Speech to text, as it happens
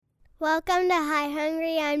Welcome to Hi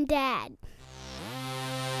Hungry, I'm Dad.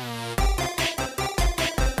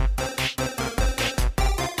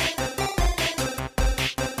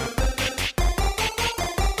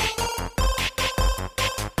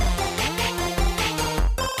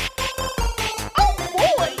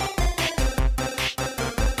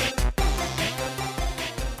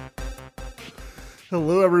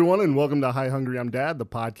 Hello, everyone, and welcome to Hi Hungry, I'm Dad, the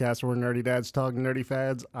podcast where nerdy dads talk nerdy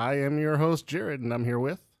fads. I am your host, Jared, and I'm here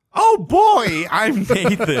with... Oh, boy, I'm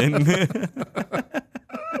Nathan.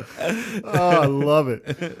 Oh, I love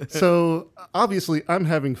it. So, obviously, I'm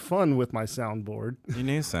having fun with my soundboard. Your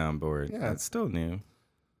new soundboard. Yeah. It's still new.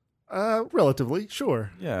 Relatively,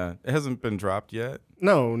 sure. Yeah, it hasn't been dropped yet.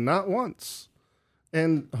 No, not once.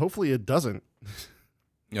 And hopefully it doesn't.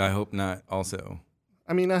 I hope not also.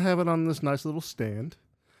 I mean, I have it on this nice little stand.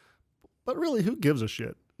 But really, who gives a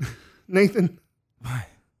shit? Nathan, What?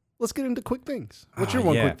 let's get into quick things. What's your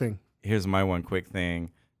one quick thing? Here's my one quick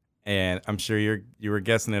thing. And I'm sure you were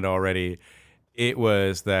guessing it already. It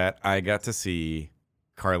was that I got to see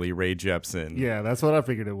Carly Rae Jepsen. Yeah, that's what I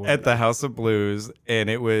figured it was. At the House of Blues, and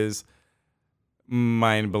it was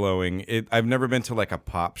mind-blowing. I've never been to like a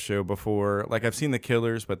pop show before. Like I've seen the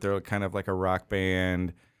Killers, but they're kind of like a rock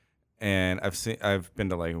band. And I've been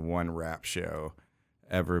to like one rap show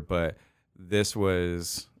ever, but this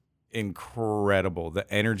was incredible.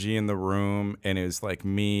 The energy in the room, and it was like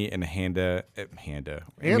me and Hannah,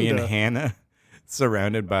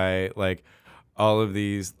 surrounded by like all of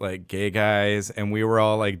these like gay guys, and we were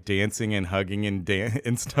all like dancing and hugging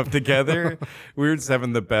and stuff together. We were just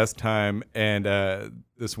having the best time. And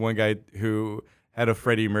this one guy who had a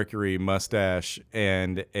Freddie Mercury mustache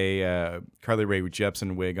and a Carly Rae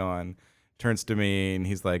Jepsen wig on, turns to me and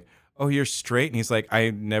he's like, "Oh, you're straight?" And he's like, "I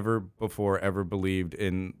never before ever believed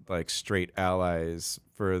in like straight allies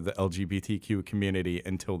for the LGBTQ community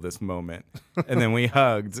until this moment." And then we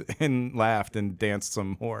hugged and laughed and danced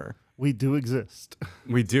some more. We do exist.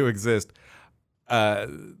 We do exist. I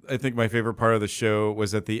think my favorite part of the show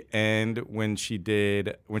was at the end when she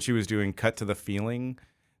was doing Cut to the Feeling.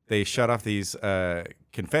 They shut off these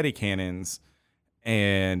confetti cannons,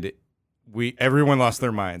 and everyone lost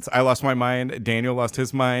their minds. I lost my mind. Daniel lost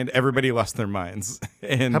his mind. Everybody lost their minds.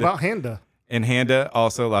 And how about Hannah? And Hannah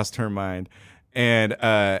also lost her mind. And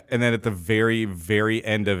then at the very, very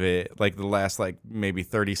end of it, like the last like maybe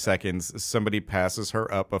 30 seconds, somebody passes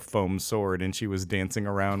her up a foam sword, and she was dancing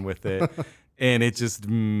around with it, and it just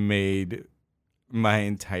made my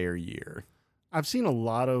entire year. I've seen a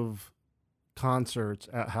lot of concerts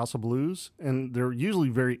at House of Blues, and they're usually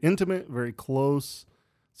very intimate, very close.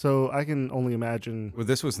 So I can only imagine. Well,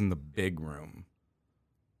 this was in the big room.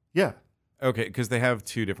 Yeah. Okay, because they have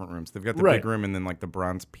two different rooms. They've got the Right. big room and then like the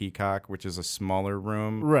Bronze Peacock, which is a smaller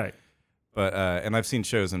room. Right. But and I've seen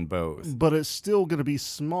shows in both. But it's still going to be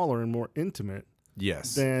smaller and more intimate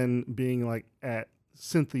Yes. than being like at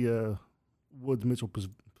Cynthia Woods Mitchell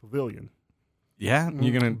Pavilion. Yeah,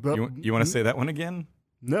 you want to say that one again?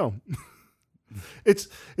 No. It's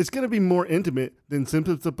going to be more intimate than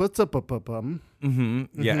simply Mm-hmm.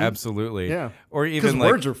 Yeah, absolutely. Yeah. Or Because even like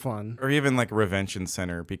words are fun. or even like Revention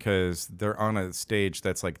Center, because they're on a stage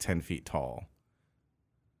that's like 10 feet tall.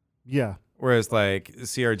 Yeah. Whereas like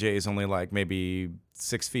CRJ is only like maybe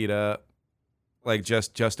 6 feet up, like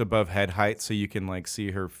just above head height, so you can like see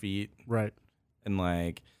her feet. Right. And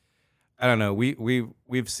like, I don't know,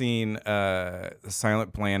 we've seen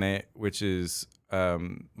Silent Planet, which is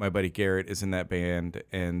my buddy Garrett is in that band,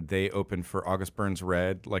 and they opened for August Burns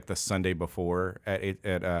Red like the Sunday before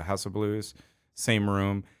at House of Blues, same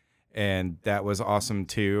room. And that was awesome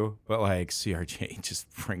too. But like CRJ just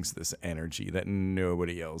brings this energy that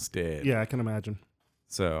nobody else did. Yeah, I can imagine.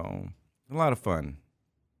 So a lot of fun.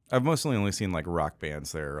 I've mostly only seen like rock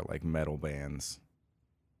bands there, or like metal bands.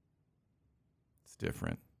 It's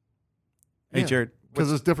different. Hey, Yeah, Jared.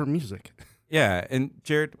 Because it's different music. Yeah. And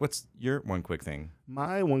Jared, what's your one quick thing?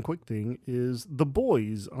 My one quick thing is The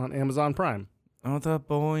Boys on Amazon Prime. Oh, The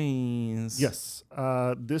Boys. Yes.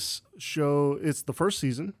 This show, it's the first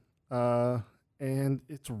season, and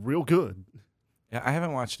it's real good. Yeah, I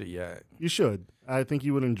haven't watched it yet. You should. I think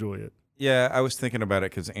you would enjoy it. Yeah, I was thinking about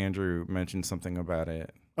it because Andrew mentioned something about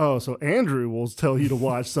it. Oh, so Andrew will tell you to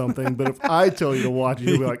watch something, but if I tell you to watch it,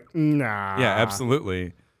 you'll be like, nah. Yeah,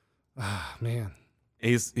 absolutely. Ah, man.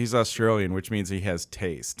 He's Australian, which means he has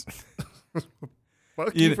taste.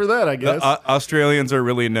 Fuck you for that, I guess. Australians are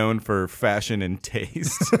really known for fashion and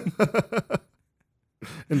taste.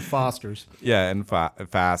 And Foster's. Yeah, and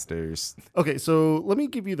Fasters. Okay, so let me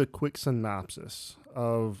give you the quick synopsis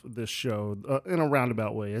of this show in a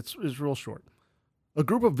roundabout way. It's real short. A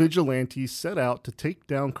group of vigilantes set out to take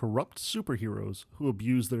down corrupt superheroes who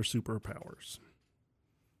abuse their superpowers.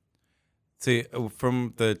 See,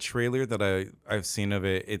 from the trailer that I've seen of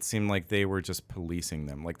it, it seemed like they were just policing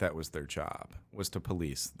them. Like that was their job, was to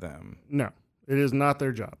police them. No, it is not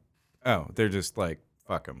their job. Oh, they're just like,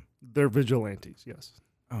 fuck them. They're vigilantes, yes.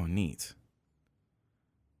 Oh, neat.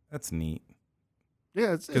 That's neat.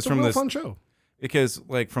 Yeah, it's a real fun show. Because,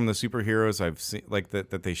 like, from the superheroes I've seen, like,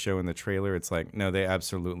 that they show in the trailer, it's like, no, they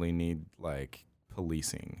absolutely need, like,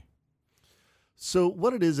 policing. So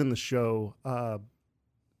what it is in the show,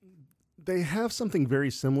 they have something very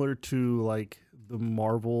similar to, like, the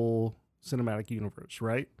Marvel Cinematic Universe,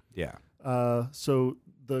 right? Yeah. So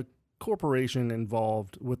the corporation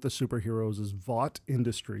involved with the superheroes is Vought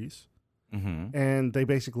Industries. Mm-hmm. And they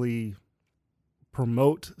basically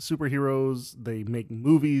promote superheroes. They make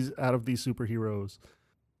movies out of these superheroes.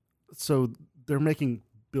 So they're making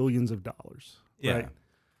billions of dollars. Yeah. Right?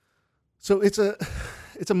 So it's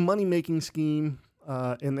a money-making scheme.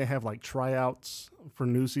 And they have like tryouts for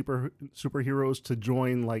new superheroes to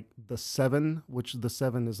join like the Seven, which the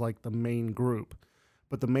Seven is like the main group.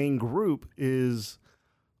 But the main group is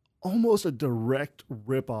almost a direct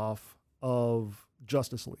ripoff of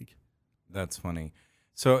Justice League. That's funny.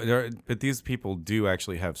 So, but these people do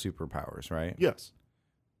actually have superpowers, right? Yes.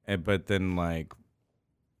 But then, like,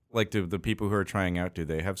 do the people who are trying out, do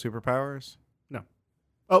they have superpowers? No.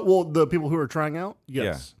 Well, the people who are trying out,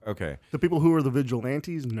 yes. Yeah. Okay. The people who are the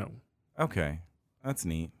vigilantes, no. Okay. That's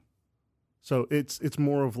neat. So it's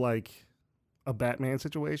more of like a Batman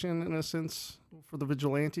situation in a sense for the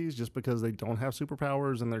vigilantes, just because they don't have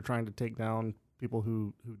superpowers and they're trying to take down people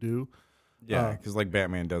who do. Yeah, because like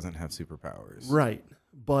Batman doesn't have superpowers. Right.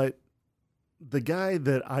 But the guy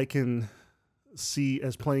that I can see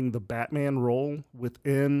as playing the Batman role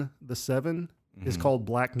within the Seven is called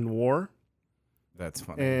Black Noir. That's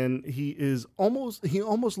funny. And he almost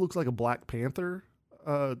looks like a Black Panther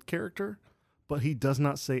character, but he does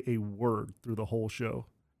not say a word through the whole show.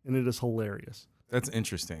 And it is hilarious. That's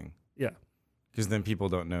interesting. Yeah. Because then people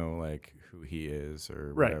don't know like who he is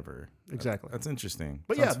or Right. whatever. Exactly. That's interesting.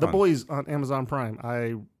 But Sounds The fun. Boys on Amazon Prime.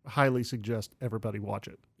 I highly suggest everybody watch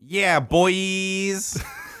it. Yeah, boys.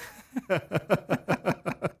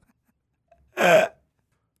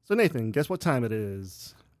 So Nathan, guess what time it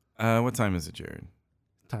is? What time is it, Jared?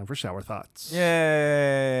 Time for shower thoughts.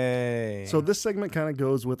 Yay. So this segment kind of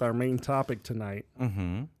goes with our main topic tonight.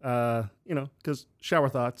 Mm-hmm. Because shower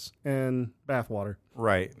thoughts and bathwater.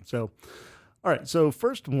 Right. So, all right. So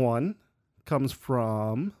first one comes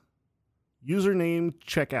from username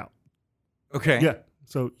checkout. Okay. Yeah.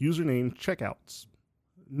 So username checkouts.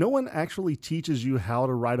 No one actually teaches you how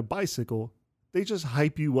to ride a bicycle. They just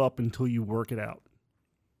hype you up until you work it out.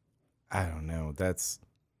 I don't know.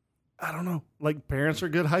 I don't know. Like parents are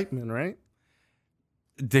good hype men, right?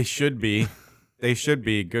 They should be. They should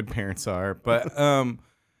be. Good parents are. But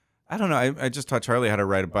I don't know. I just taught Charlie how to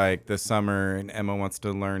ride a bike this summer, and Emma wants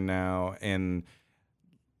to learn now. And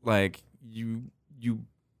like you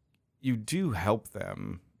do help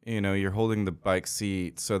them. You know, you're holding the bike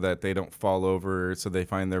seat so that they don't fall over, so they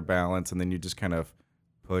find their balance, and then you just kind of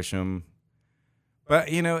push them.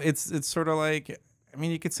 But you know, it's sort of like, I mean,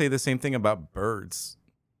 you could say the same thing about birds.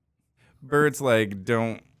 Birds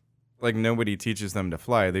don't nobody teaches them to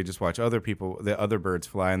fly. They just watch the other birds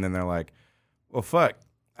fly, and then they're like, well, fuck,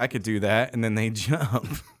 I could do that. And then they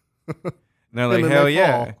jump. And they're like, hell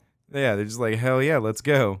yeah. Fall. Yeah, they're just like, hell yeah, let's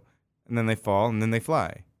go. And then they fall, and then they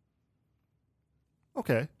fly.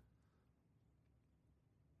 Okay.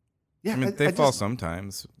 Yeah, I mean, they fall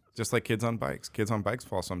sometimes, just like kids on bikes. Kids on bikes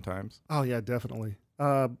fall sometimes. Oh, yeah, definitely.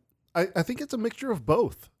 I think it's a mixture of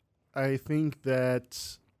both. I think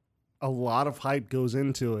that a lot of hype goes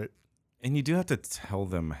into it. And you do have to tell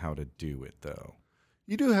them how to do it, though.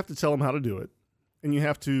 You do have to tell them how to do it, and you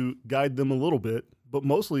have to guide them a little bit, but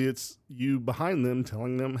mostly it's you behind them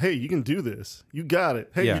telling them, hey, you can do this. You got it.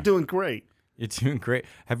 Hey, Yeah. You're doing great. You're doing great.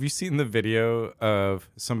 Have you seen the video of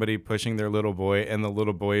somebody pushing their little boy, and the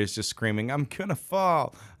little boy is just screaming, I'm going to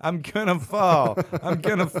fall. I'm going to fall. I'm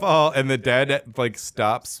going to fall. And the dad like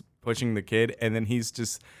stops pushing the kid, and then he's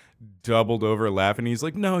just doubled over laughing. He's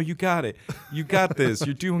like, no, you got it. You got this.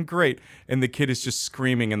 You're doing great. And the kid is just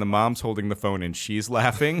screaming, and the mom's holding the phone, and she's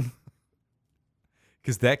laughing.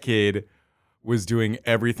 Because that kid was doing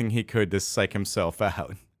everything he could to psych himself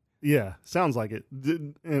out. Yeah, sounds like it.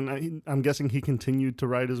 And I'm guessing he continued to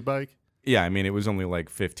ride his bike. Yeah, I mean, it was only like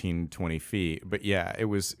 15, 20 feet. But yeah, it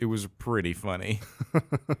was pretty funny.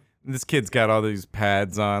 This kid's got all these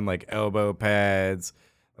pads on, like elbow pads,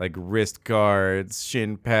 like wrist guards,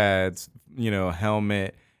 shin pads,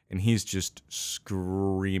 helmet. and he's just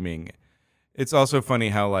screaming. It's also funny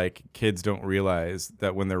how like kids don't realize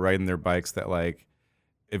that when they're riding their bikes that like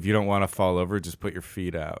if you don't want to fall over, just put your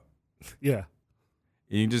feet out. Yeah.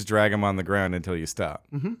 You can just drag them on the ground until you stop.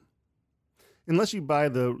 Mm-hmm. Unless you buy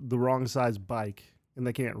the wrong size bike and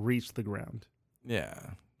they can't reach the ground. Yeah,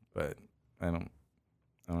 but I don't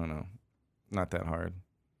know. Not that hard.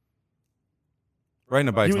 Riding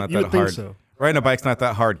a bike's not that hard. So. Riding a bike's not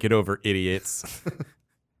that hard. Get over idiots.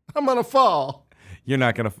 I'm gonna fall. You're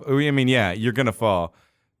not gonna. I mean, yeah, you're gonna fall.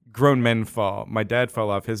 Grown men fall. My dad fell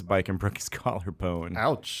off his bike and broke his collarbone.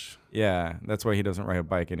 Ouch. Yeah, that's why he doesn't ride a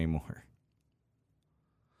bike anymore.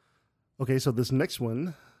 Okay, so this next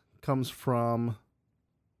one comes from.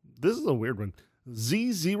 This is a weird one.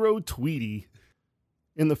 Z0 Tweety.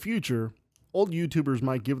 In the future, old YouTubers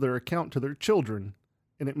might give their account to their children,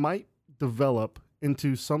 and it might develop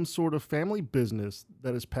into some sort of family business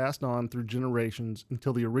that is passed on through generations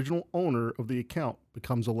until the original owner of the account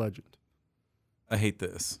becomes a legend. I hate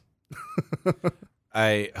this.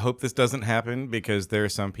 I hope this doesn't happen because there are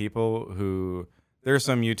some YouTubers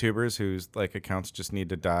whose like accounts just need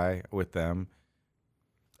to die with them.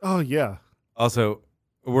 Oh, yeah. Also,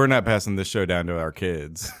 we're not passing this show down to our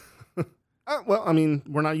kids. Well, I mean,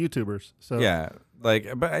 we're not YouTubers, so yeah, like,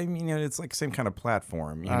 but I mean, it's like same kind of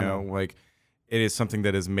platform, you know, like it is something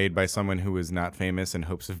that is made by someone who is not famous in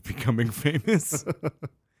hopes of becoming famous.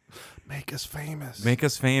 Make us famous. Make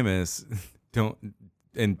us famous.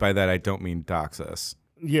 And by that I don't mean dox us.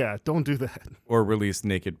 Yeah, don't do that. Or release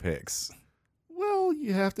naked pics. Well,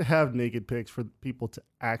 you have to have naked pics for people to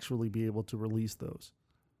actually be able to release those.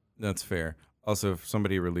 That's fair. Also, if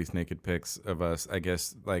somebody released naked pics of us, I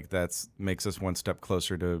guess like that's makes us one step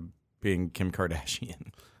closer to being Kim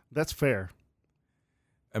Kardashian. That's fair.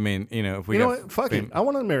 I mean, you know, if we know what? Fuck it. I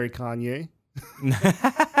want to marry Kanye.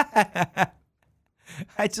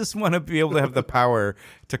 I just want to be able to have the power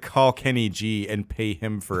to call Kenny G and pay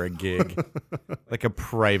him for a gig, like a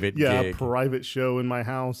private gig. Yeah, a private show in my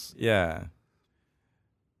house. Yeah.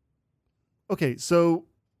 Okay, so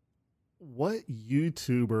what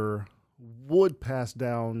YouTuber would pass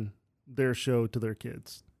down their show to their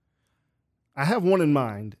kids? I have one in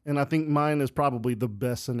mind, and I think mine is probably the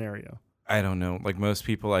best scenario. I don't know. Like most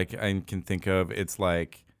people I can think of, it's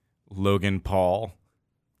like Logan Paul.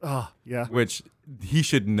 Oh, yeah. Which he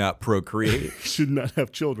should not procreate. Should not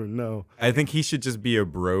have children, no. I think he should just be a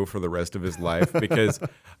bro for the rest of his life because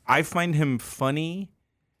I find him funny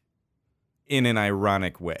in an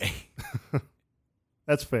ironic way.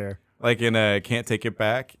 That's fair. Like in Can't Take It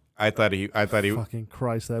Back. I thought he fucking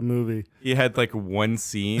Christ, that movie. He had like one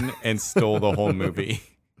scene and stole the whole movie.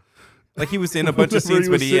 Like he was in a bunch of scenes,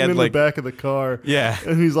 but he had in like the back of the car. Yeah.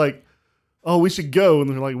 And he's like, "Oh, we should go."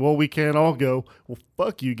 And they're like, "Well, we can't all go." Well,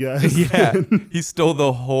 fuck you guys. Yeah. He stole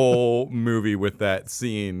the whole movie with that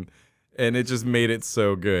scene. And it just made it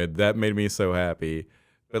so good. That made me so happy.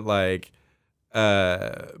 But like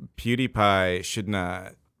PewDiePie should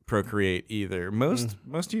not procreate either. Most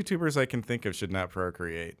YouTubers I can think of should not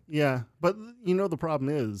procreate. Yeah, but you know the problem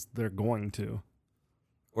is they're going to.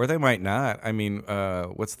 Or they might not. I mean,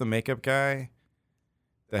 what's the makeup guy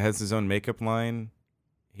that has his own makeup line?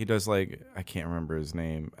 He does like, I can't remember his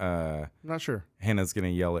name. Not sure. Hannah's going to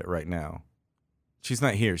yell it right now. She's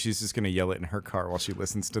not here. She's just going to yell it in her car while she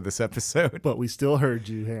listens to this episode. But we still heard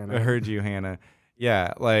you, Hannah. I heard you, Hannah.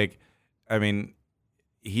 Yeah, like, I mean,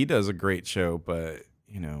 he does a great show, but,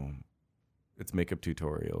 you know, it's makeup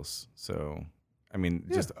tutorials. So, I mean,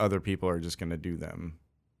 just other people are just going to do them.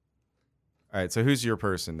 All right, so who's your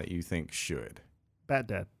person that you think should? Bat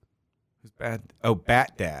Dad. Who's bad? Oh,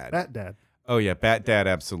 Bat Dad. Bat Dad. Oh, yeah, Bat Dad,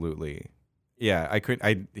 absolutely. Yeah,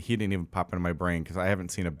 he didn't even pop into my brain because I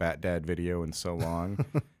haven't seen a Bat Dad video in so long.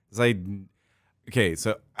 So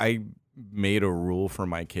I made a rule for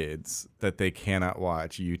my kids that they cannot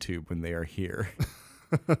watch YouTube when they are here.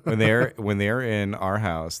 when they're in our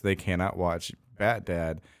house, they cannot watch Bat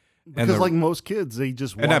Dad. Because like most kids, they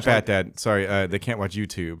just watch. Not Bat Dad. Sorry, they can't watch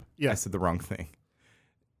YouTube. Yeah. I said the wrong thing.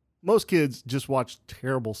 Most kids just watch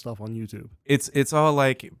terrible stuff on YouTube. It's all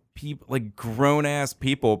like people, like grown ass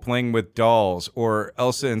people playing with dolls, or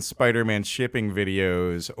Elsa and Spider-Man shipping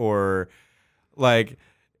videos, or like,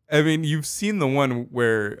 I mean, you've seen the one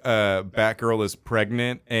where Batgirl is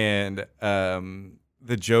pregnant and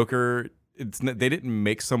the Joker. They didn't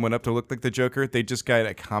make someone up to look like the Joker. They just got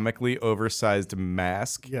a comically oversized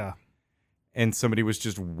mask. Yeah, and somebody was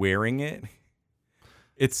just wearing it.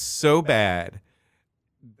 It's so bad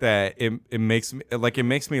that it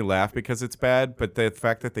makes me laugh because it's bad, but the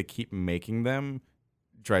fact that they keep making them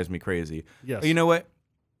drives me crazy. Yes. You know what?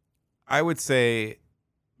 I would say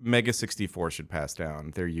Mega 64 should pass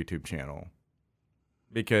down their YouTube channel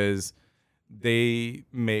because they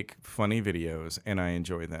make funny videos and I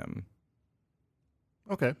enjoy them.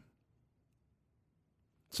 Okay.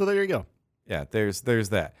 So there you go. Yeah, there's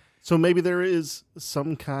that. So maybe there is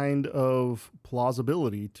some kind of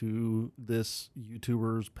plausibility to this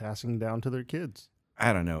YouTubers passing down to their kids.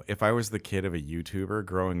 I don't know. If I was the kid of a YouTuber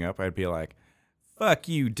growing up, I'd be like, fuck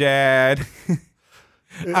you, Dad.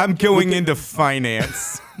 I'm going into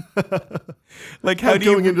finance. Like, how I'm do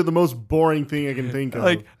you going into the most boring thing I can think of?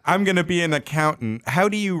 like? I'm gonna be an accountant. How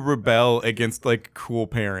do you rebel against like cool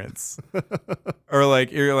parents, or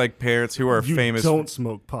like you're like parents who are you famous? don't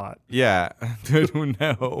smoke pot. Yeah,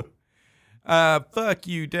 no. Fuck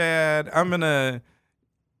you, Dad. I'm gonna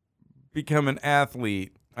become an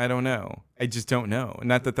athlete. I don't know. I just don't know.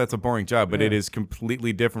 Not that that's a boring job, but it is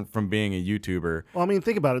completely different from being a YouTuber. Well, I mean,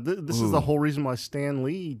 think about it. This is the whole reason why Stan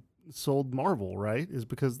Lee sold Marvel, right? Is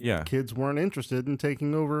because kids weren't interested in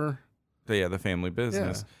taking over. The family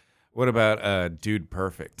business. Yeah. What about Dude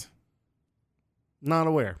Perfect? Not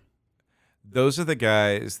aware. Those are the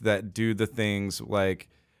guys that do the things like,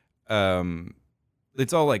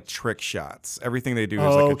 it's all like trick shots. Everything they do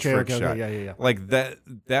is like a trick shot. Yeah. Like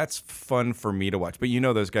that's fun for me to watch. But you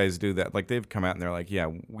know those guys do that. Like they've come out and they're like, yeah,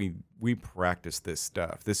 we practice this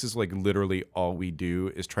stuff. This is like literally all we do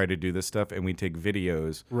is try to do this stuff, and we take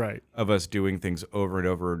videos of us doing things over and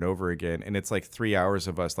over and over again. And it's like 3 hours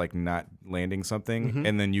of us like not landing something,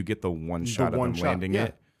 and then you get the one shot of them landing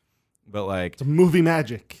it. But like it's movie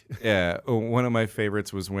magic. Yeah, one of my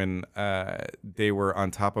favorites was when they were on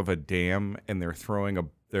top of a dam and they're throwing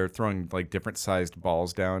like different sized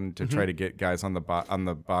balls down to try to get guys on the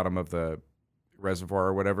bottom of the reservoir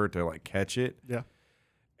or whatever to like catch it. Yeah,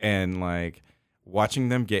 and like watching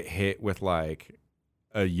them get hit with like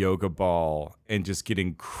a yoga ball and just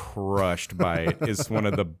getting crushed by it is one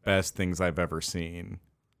of the best things I've ever seen.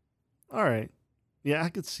 All right, yeah, I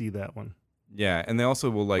could see that one. Yeah, and they also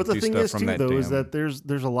will like do stuff from that dam. But the thing is, too, though, is that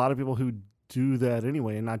there's a lot of people who do that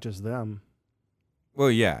anyway, and not just them.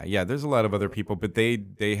 Well, yeah, there's a lot of other people, but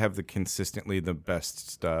they have consistently the best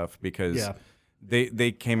stuff because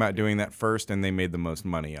they came out doing that first, and they made the most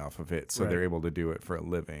money off of it, so they're able to do it for a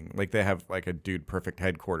living. Like they have like a Dude Perfect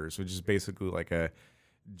headquarters, which is basically like a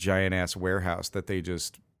giant ass warehouse that they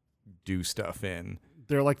just do stuff in.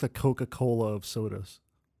 They're like the Coca-Cola of sodas.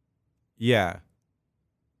 Yeah.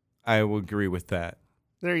 I will agree with that.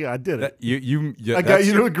 There you go. I did it. I got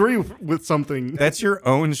you to agree with something. That's your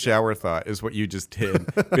own shower thought is what you just did.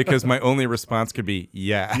 Because my only response could be,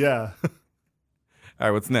 yeah. Yeah. All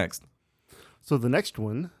right, what's next? So the next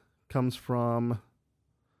one comes from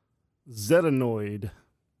Zetanoid.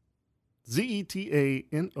 Zetanoid.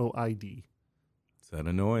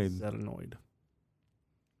 Zetanoid.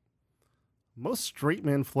 Most straight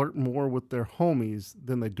men flirt more with their homies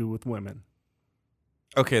than they do with women.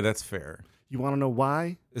 Okay, that's fair. You want to know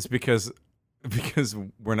why? It's because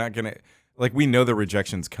we're not going to... Like, we know the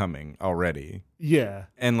rejection's coming already. Yeah.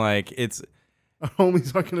 And, like, it's... Our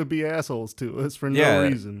homies aren't going to be assholes to us for no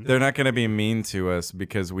reason. They're not going to be mean to us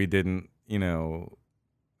because we didn't, I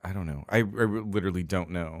don't know. I literally don't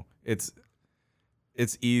know. It's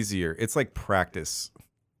easier. It's like practice.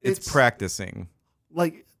 It's practicing.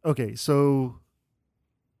 Like, okay, so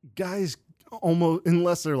guys... almost,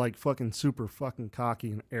 unless they're like fucking super fucking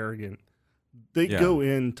cocky and arrogant, they go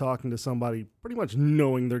in talking to somebody pretty much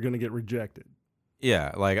knowing they're going to get rejected.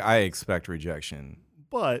 Yeah, like I expect rejection.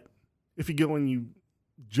 But if you go and you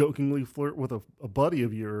jokingly flirt with a buddy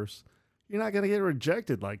of yours, you're not going to get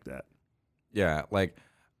rejected like that. Yeah, like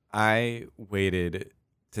I waited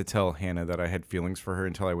to tell Hannah that I had feelings for her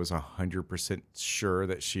until I was 100% sure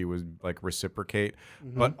that she would like reciprocate.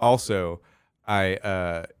 Mm-hmm. But also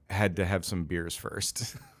I had to have some beers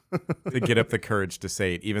first to get up the courage to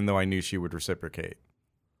say it, even though I knew she would reciprocate.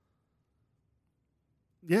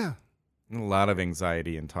 Yeah. A lot of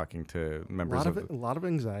anxiety in talking to members a lot of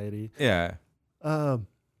anxiety. Yeah.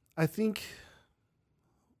 I think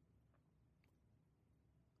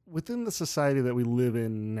within the society that we live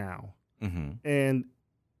in now, and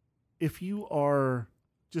if you are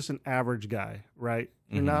just an average guy, right?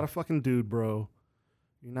 You're not a fucking dude, bro.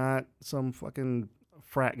 You're not some fucking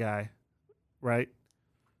frat guy, right?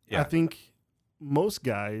 Yeah. I think most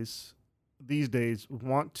guys these days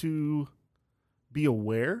want to be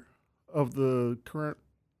aware of the current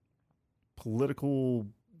political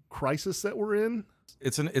crisis that we're in.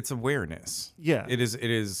 It's awareness. Yeah. It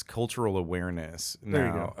is cultural awareness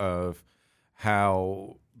now of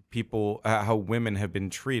how how women have been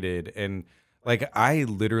treated. And like, I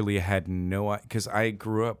literally had because I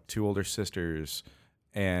grew up 2 older sisters,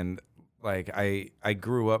 and like I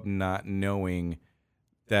grew up not knowing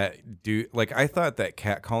that I thought that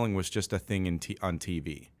catcalling was just a thing on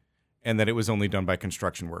TV, and that it was only done by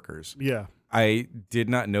construction workers. Yeah. I did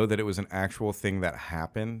not know that it was an actual thing that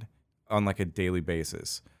happened on like a daily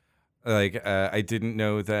basis. Like I didn't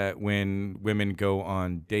know that when women go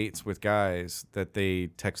on dates with guys that they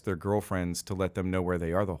text their girlfriends to let them know where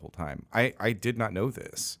they are the whole time. I did not know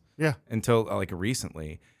this. Yeah. Until like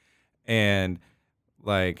recently. And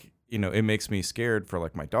like, it makes me scared for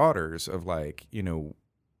like my daughters of like,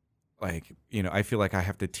 I feel like I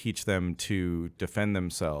have to teach them to defend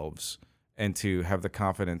themselves and to have the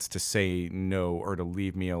confidence to say no or to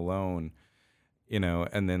leave me alone,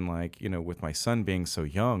 and then like, with my son being so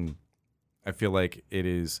young, I feel like it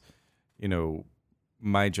is,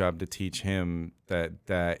 my job to teach him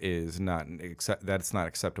that is not that's not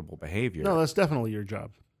acceptable behavior. No, that's definitely your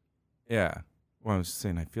job. Yeah. Well, I was just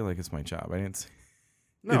saying, I feel like it's my job. I didn't say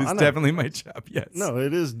No, it is definitely my job. Yes. No,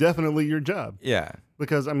 it is definitely your job. Yeah.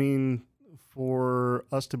 Because, I mean, for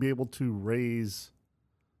us to be able to raise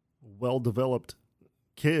well-developed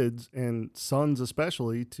kids and sons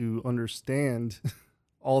especially to understand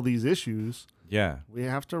all these issues, Yeah. we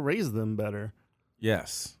have to raise them better.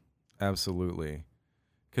 Yes. Absolutely.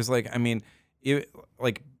 Because, like, I mean, I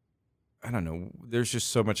don't know. There's just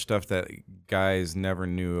so much stuff that guys never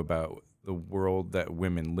knew about the world that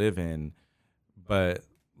women live in. But,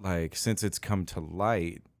 like, since it's come to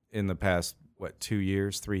light in the past, 2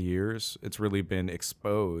 years, 3 years, it's really been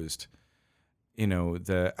exposed,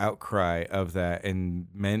 the outcry of that and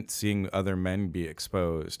seeing other men be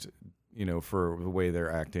exposed, for the way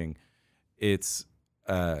they're acting. It's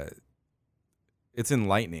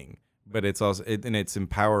enlightening, but it's also, and it's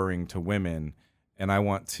empowering to women. And I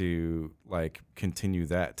want to like continue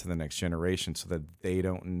that to the next generation so that they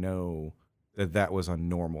don't know that was a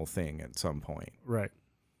normal thing at some point. Right.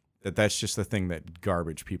 That's just the thing that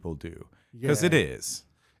garbage people do. Because it is.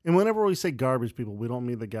 And whenever we say garbage people, we don't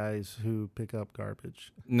mean the guys who pick up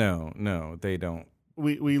garbage. No, they don't.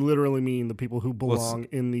 We literally mean the people who belong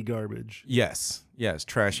in the garbage. Yes,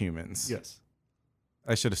 trash humans. Yes.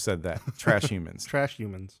 I should have said that. Trash humans. Trash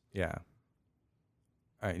humans. Yeah.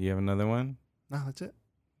 All right, you have another one? No, that's it.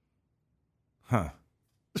 Huh.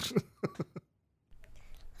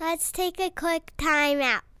 Let's take a quick time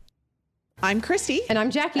out. I'm Christy. And I'm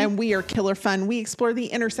Jackie. And we are Killer Fun. We explore the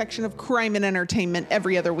intersection of crime and entertainment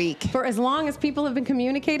every other week. For as long as people have been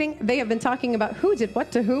communicating, they have been talking about who did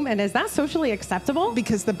what to whom, and is that socially acceptable?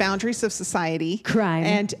 Because the boundaries of society, crime,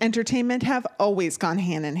 and entertainment have always gone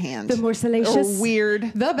hand in hand. The more salacious, or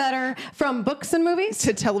weird, the better. From books and movies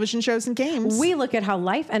to television shows and games, we look at how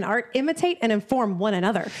life and art imitate and inform one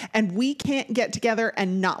another. And we can't get together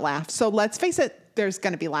and not laugh. So let's face it, there's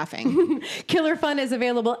going to be laughing. Killer Fun is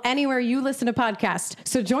available anywhere you listen to podcasts,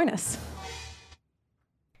 so join us.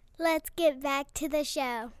 Let's get back to the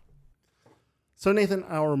show. So, Nathan,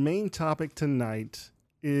 our main topic tonight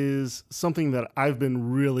is something that I've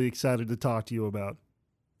been really excited to talk to you about.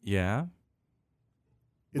 Yeah?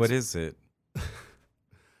 What is it?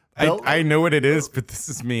 Well, I know what it is, but this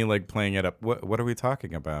is me like playing it up. What are we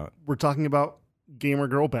talking about? We're talking about Gamer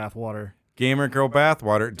Girl Bathwater. Gamer Girl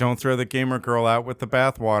Bathwater. Don't throw the Gamer Girl out with the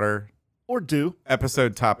bathwater. Or do.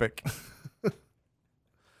 Episode topic.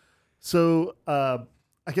 So, I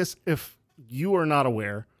guess if you are not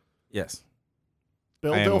aware, yes,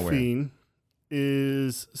 Belle Delphine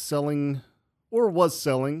is selling or was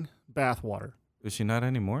selling bathwater. Is she not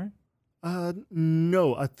anymore?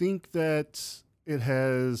 No, I think that it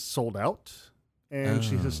has sold out and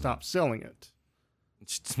she has stopped selling it.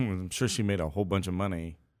 I'm sure she made a whole bunch of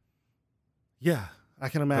money. Yeah, I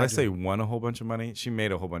can imagine. Did I say won a whole bunch of money? She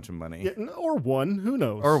made a whole bunch of money. Yeah, or won. Who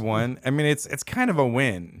knows? Or won. I mean, it's kind of a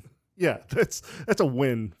win. Yeah, that's a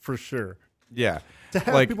win for sure. Yeah. To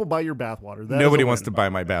have people buy your bathwater. Nobody wants to buy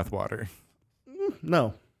my bathwater.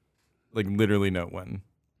 No. Like literally no one.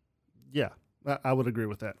 Yeah, I would agree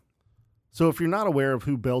with that. So if you're not aware of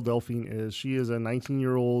who Belle Delphine is, she is a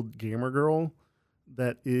 19-year-old gamer girl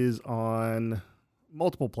that is on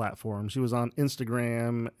multiple platforms. She was on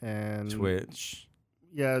Instagram and Twitch.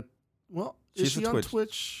 Yeah. Well, is she on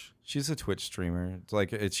Twitch? She's a Twitch streamer. It's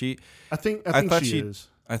like she. I think she is.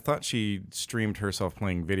 I thought she streamed herself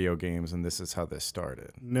playing video games, and this is how this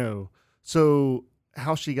started. No. So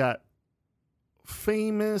how she got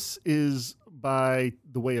famous is by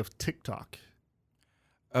the way of TikTok.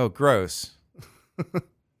 Oh, gross.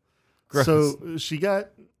 Gross. So she got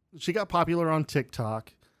popular on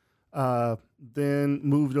TikTok. Then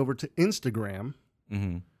moved over to Instagram,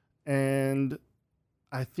 and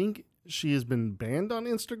I think she has been banned on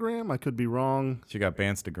Instagram. I could be wrong. She got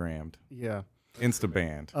Banstagrammed. Yeah. Insta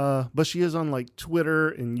banned. But she is on like Twitter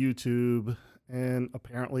and YouTube, and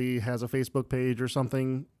apparently has a Facebook page or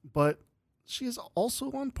something. But she is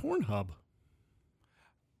also on Pornhub.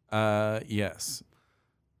 Yes.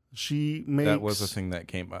 She makes That was a thing that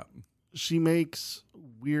came up. She makes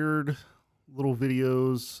weird little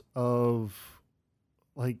videos of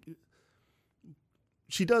like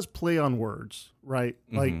she does play on words, right?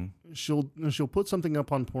 Like she'll put something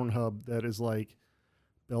up on Pornhub that is like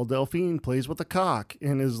Belle Delphine plays with a cock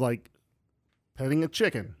and is like petting a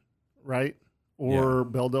chicken, right? Or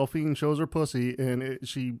Belle Delphine shows her pussy and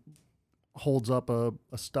she holds up a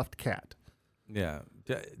stuffed cat. Yeah.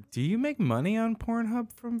 Do you make money on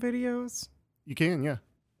Pornhub from videos? You can, yeah.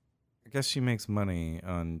 I guess she makes money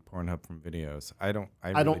on Pornhub from videos. I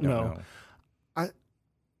really don't know.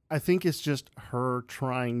 I think it's just her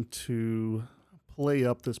trying to play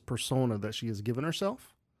up this persona that she has given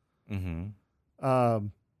herself. Mm-hmm.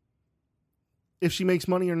 If she makes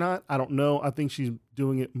money or not, I don't know. I think she's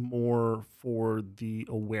doing it more for the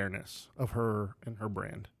awareness of her and her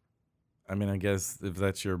brand. I mean, I guess if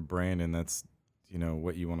that's your brand and that's,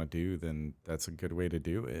 what you want to do, then that's a good way to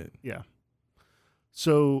do it. Yeah.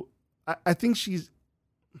 So I think she's,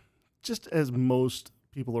 just as most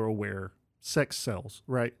people are aware, sex sells,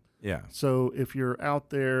 right? Yeah. So if you're out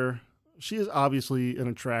there, she is obviously an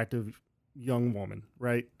attractive young woman,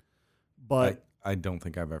 right? But I don't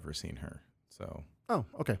think I've ever seen her. So. Oh,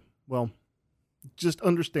 okay. Well, just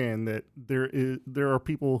understand that there are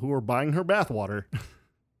people who are buying her bathwater.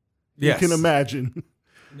 You can imagine.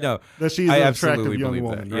 No, that she's an attractive young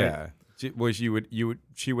woman, that. Right? Yeah.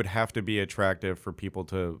 She would have to be attractive for people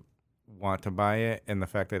to want to buy it, and the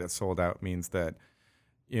fact that it's sold out means that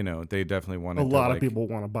they definitely want a lot of people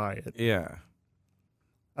want to buy it. Yeah.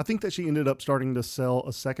 I think that she ended up starting to sell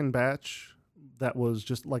a second batch that was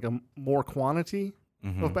just like a more quantity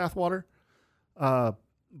of bathwater.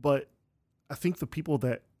 But I think the people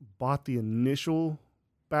that bought the initial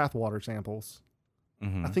bathwater samples,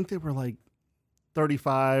 I think they were like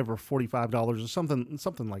 $35 or $45 or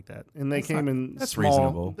something like that, and they came in small.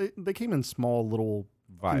 Reasonable. They came in small little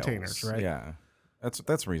Vials. Containers, right? Yeah,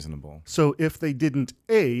 that's reasonable. So if they didn't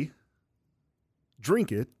A,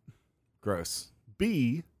 drink it, Gross.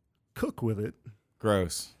 B, cook with it,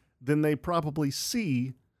 Gross. then they probably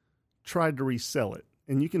C, tried to resell it.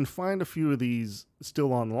 And you can find a few of these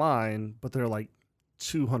still online, but they're like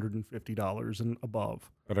 $250 and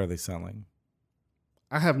above. What are they selling?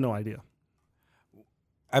 I have no idea.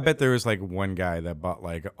 I bet there was like one guy that bought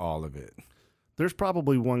like all of it. There's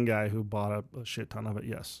probably one guy who bought a shit ton of it,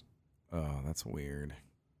 yes. Oh, that's weird.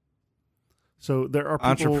 So there are people,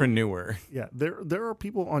 entrepreneur. Yeah, there are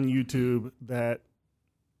people on YouTube that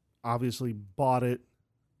obviously bought it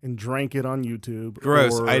and drank it on YouTube.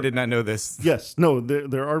 Gross. I did not know this. Yes. No,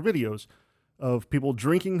 there are videos of people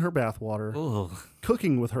drinking her bathwater,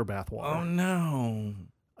 cooking with her bathwater. Oh, no.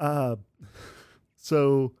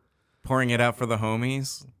 So pouring it out for the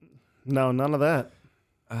homies? No, none of that.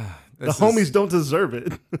 The homies don't deserve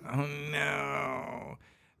it. Oh, no.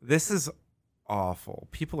 This is awful.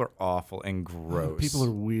 People are awful and gross. People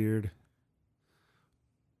are weird.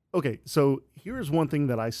 Okay, so here's one thing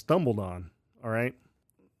that I stumbled on, all right?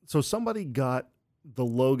 So somebody got the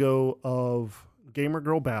logo of Gamer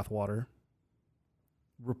Girl Bathwater,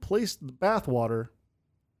 replaced the bathwater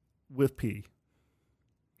with pee.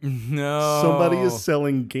 No. Somebody is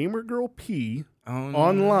selling Gamer Girl pee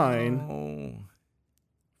online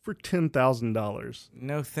for $10,000.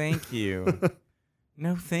 No, thank you.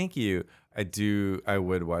 No, thank you. I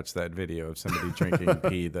would watch that video of somebody drinking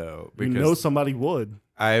pee, though. Because somebody would.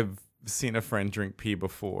 I've seen a friend drink pee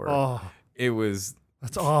before. Oh,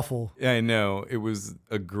 that's awful. I know. It was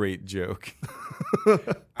a great joke. How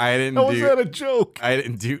was that a joke? I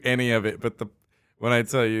didn't do any of it, but when I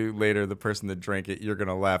tell you later the person that drank it, you're going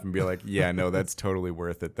to laugh and be like, yeah, no, that's totally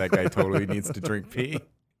worth it. That guy totally needs to drink pee.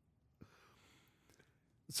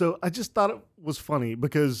 So I just thought it was funny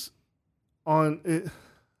because obviously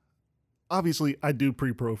I do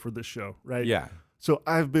pre-pro for this show, right? Yeah. So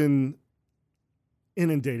I've been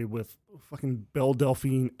inundated with fucking Belle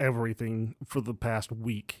Delphine everything for the past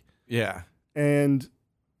week. Yeah. And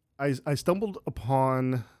I stumbled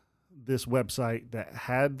upon this website that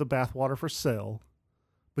had the bathwater for sale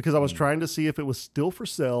because I was trying to see if it was still for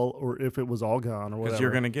sale or if it was all gone or whatever. Because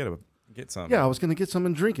you're going to get some. Yeah, I was going to get some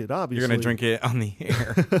and drink it, obviously. You're going to drink it on the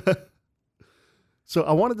air. So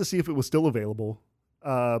I wanted to see if it was still available.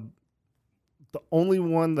 The only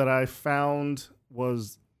one that I found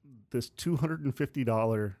was this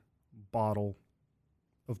 $250 bottle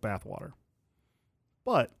of bathwater.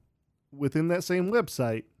 But within that same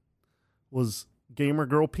website was Gamer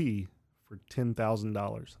Girl Pee for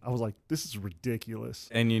 $10,000. I was like, this is ridiculous.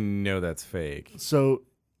 And you know that's fake. So,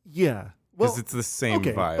 yeah. Because Well, it's the same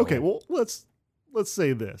vial. Okay, well, let's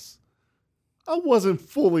say this. I wasn't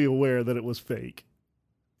fully aware that it was fake.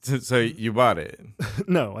 So you bought it.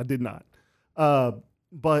 No, I did not.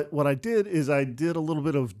 But what I did is I did a little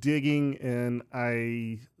bit of digging and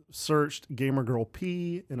I searched Gamer Girl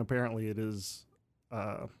P, and apparently it is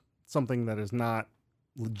something that is not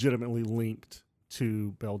legitimately linked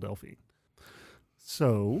to Belle Delphine.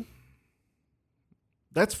 So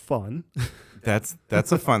that's fun. That's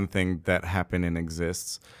a fun thing that happened and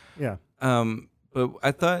exists. Yeah. But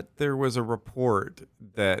I thought there was a report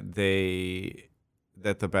that the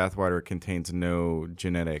bathwater contains no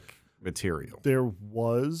genetic material. There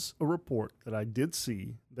was a report that I did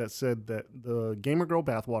see that said that the Gamer Girl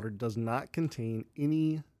bathwater does not contain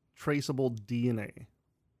any traceable DNA.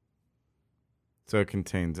 So it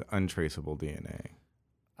contains untraceable DNA.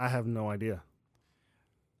 I have no idea.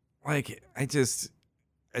 Like, I just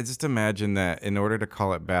imagine that in order to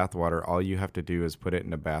call it bathwater, all you have to do is put it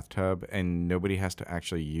in a bathtub and nobody has to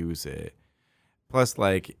actually use it. Plus,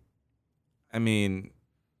 like, I mean,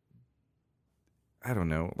 I don't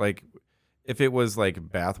know. Like, if it was like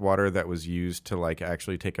bathwater that was used to like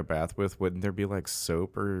actually take a bath with, wouldn't there be like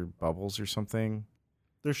soap or bubbles or something?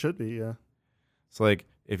 There should be, yeah. So like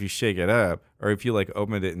if you shake it up or if you like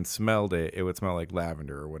opened it and smelled it, it would smell like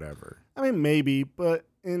lavender or whatever. I mean, maybe, but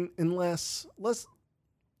unless, let's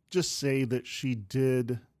just say that she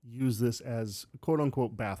did use this as quote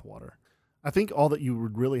unquote bathwater. I think all that you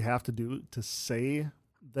would really have to do to say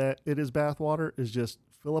that it is bathwater is just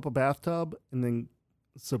fill up a bathtub and then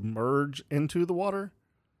submerge into the water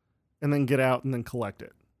and then get out and then collect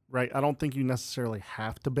it, right? I don't think you necessarily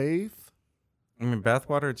have to bathe. I mean,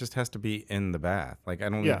 bathwater just has to be in the bath. Like, I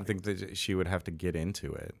don't Yeah. even think that she would have to get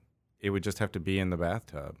into it. It would just have to be in the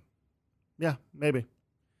bathtub. Yeah, maybe.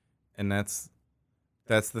 And that's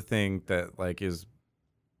the thing that like is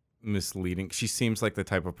misleading. She seems like the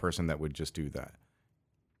type of person that would just do that.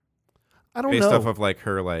 I don't Based know. off of like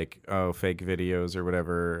her like fake videos or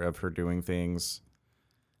whatever of her doing things.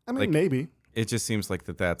 I mean, like, maybe. It just seems like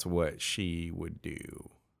that's what she would do.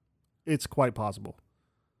 It's quite possible.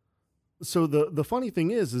 So the funny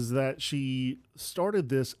thing is that she started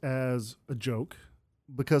this as a joke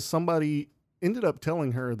because somebody ended up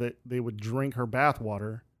telling her that they would drink her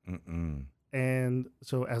bathwater. Mm-mm. And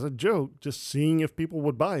so as a joke, just seeing if people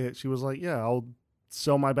would buy it, she was like, yeah, I'll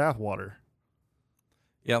sell my bathwater.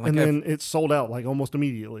 Yeah, like and then it sold out like almost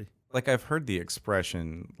immediately. Like I've heard the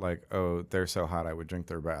expression like, oh, they're so hot I would drink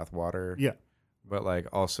their bathwater. Yeah. But like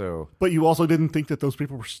also, but you also didn't think that those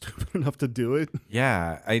people were stupid enough to do it.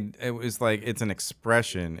 Yeah, it was like it's an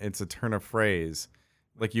expression, it's a turn of phrase.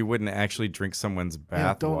 Like you wouldn't actually drink someone's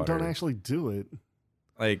bathwater. Don't actually do it.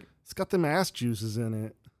 Like it's got them ass juices in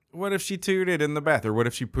it. What if she tooted in the bath, or what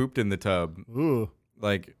if she pooped in the tub? Ooh.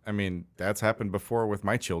 Like, I mean, that's happened before with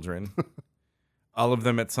my children. All of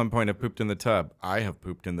them at some point have pooped in the tub. I have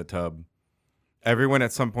pooped in the tub. Everyone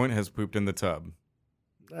at some point has pooped in the tub.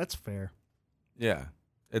 That's fair. Yeah.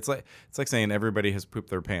 It's like saying everybody has pooped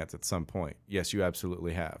their pants at some point. Yes, you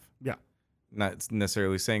absolutely have. Yeah. Not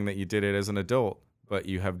necessarily saying that you did it as an adult, but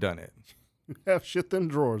you have done it. You have shit them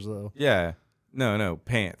drawers though. Yeah. No,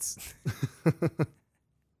 pants.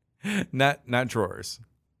 not drawers.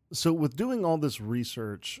 So with doing all this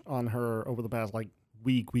research on her over the past like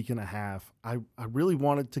week and a half, I really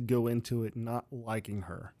wanted to go into it not liking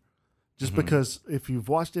her. Just because if you've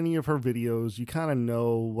watched any of her videos, you kind of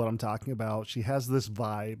know what I'm talking about. She has this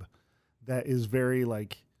vibe that is very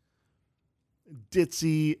like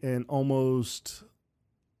ditzy and almost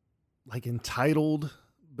like entitled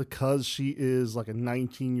because she is like a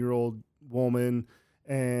 19-year-old woman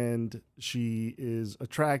and she is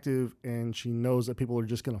attractive and she knows that people are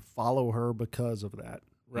just going to follow her because of that,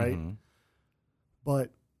 right? Mm-hmm.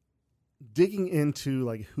 But digging into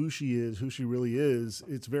like who she is, who she really is,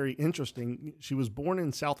 it's very interesting. She was born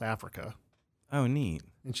in South Africa. Oh, neat.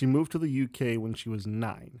 And she moved to the UK when she was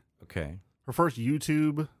 9. Okay. Her first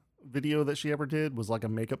YouTube video that she ever did was like a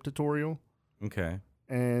makeup tutorial. Okay.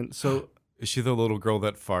 And so is she the little girl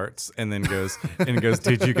that farts and then goes,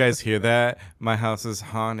 did you guys hear that? My house is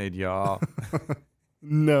haunted, y'all.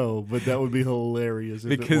 No, but that would be hilarious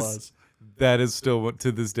if it was. That is still,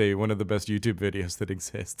 to this day, one of the best YouTube videos that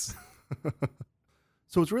exists.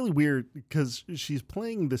 So it's really weird because she's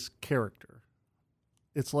playing this character.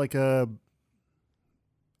 It's like a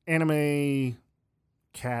anime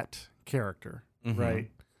cat character, right?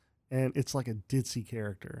 And it's like a ditzy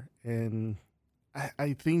character. And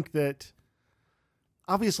I think that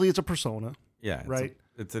obviously it's a persona. Yeah. Right.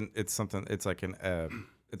 It's like an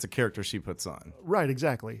It's a character she puts on. Right,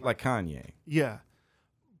 exactly. Like Kanye. Yeah.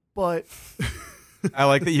 But I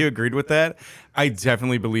like that you agreed with that. I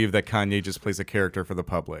definitely believe that Kanye just plays a character for the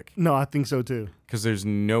public. no, I think so too. Because there's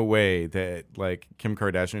no way that like Kim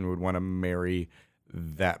Kardashian would want to marry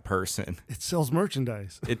that person. It sells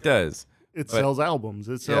merchandise. It does. It But- sells albums.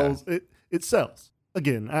 It sells it sells.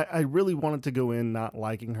 Again, I really wanted to go in not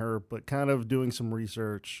liking her, but kind of doing some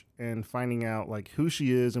research and finding out like who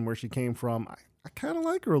she is and where she came from. I kind of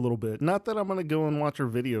like her a little bit. Not that I'm going to go and watch her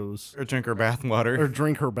videos Or drink her bathwater. or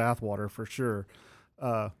drink her bathwater for sure.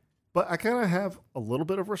 But I kind of have a little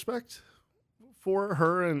bit of respect for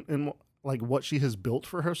her and like what she has built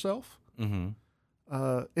for herself.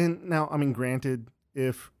 Mm-hmm. And now, I mean, granted,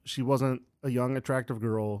 if she wasn't a young, attractive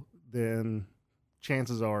girl, then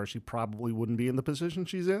chances are she probably wouldn't be in the position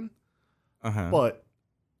she's in. Uh-huh. But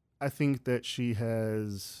I think that she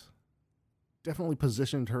has definitely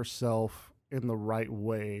positioned herself in the right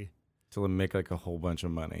way. To make like a whole bunch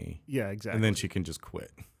of money. Yeah, exactly. And then she can just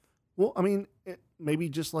quit. Well, I mean, maybe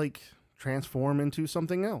just like transform into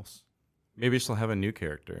something else. Maybe she'll have a new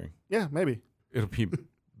character. Yeah, maybe. It'll be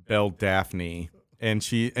Belle Daphne. And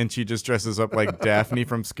she just dresses up like Daphne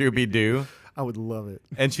from Scooby-Doo. I would love it.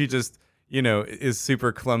 And she just, is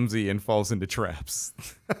super clumsy and falls into traps.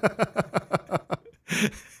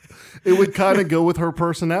 It would kind of go with her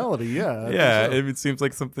personality. Yeah. I think Yeah, so. it seems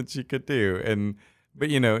like something she could do. But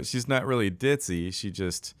she's not really ditzy. She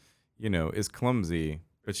just, is clumsy.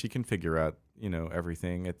 But she can figure out,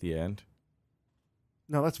 everything at the end.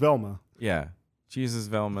 No, that's Velma. Yeah. Jesus,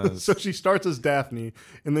 Velma's. So she starts as Daphne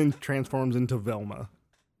and then transforms into Velma.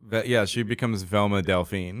 Yeah, she becomes Velma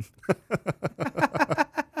Delphine.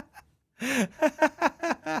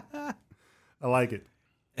 I like it.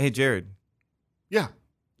 Hey, Jared, Yeah,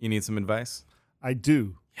 you need some advice? I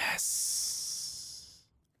do. Yes.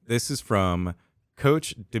 This is from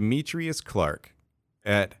Coach Demetrius Clark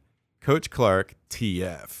at Coach Clark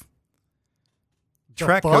TF.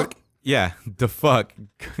 Fuck? Yeah, the fuck.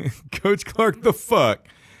 Coach Clark, the fuck.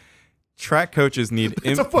 Track coaches need.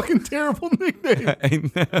 It's a fucking terrible nickname. I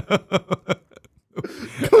know.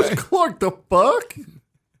 Coach Clark, the fuck?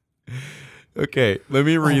 Okay, let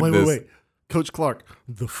me read wait, this. wait. Coach Clark,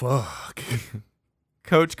 the fuck?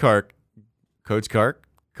 Coach Clark, the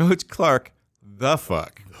fuck. The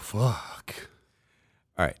fuck?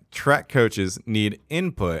 All right, track coaches need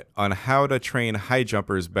input on how to train high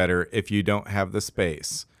jumpers better if you don't have the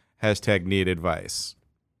space. # need advice.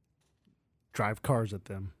 Drive cars at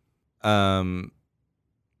them.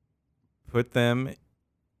 Put them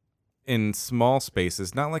in small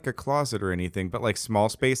spaces, not like a closet or anything, but like small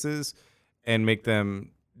spaces, and make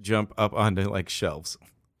them jump up onto like shelves.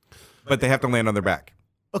 But they have to land on their back.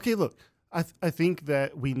 Okay, look, I think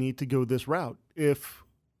that we need to go this route. If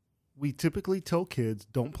we typically tell kids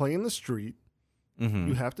don't play in the street, Mm-hmm.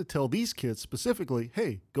 you have to tell these kids specifically,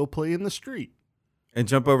 hey, go play in the street. And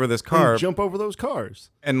jump over this car And jump over those cars.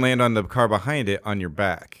 and land on the car behind it on your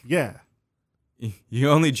back. Yeah. You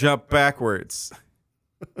only jump backwards.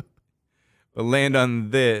 But land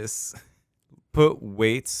on this. Put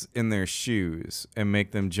weights in their shoes and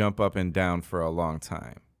make them jump up and down for a long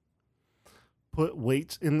time. Put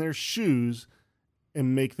weights in their shoes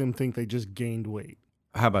and make them think they just gained weight.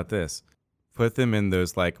 How about this? Put them in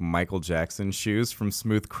those like Michael Jackson shoes from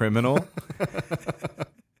Smooth Criminal.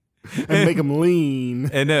 And make them lean.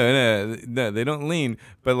 And no, they don't lean,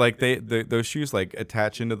 but like those shoes like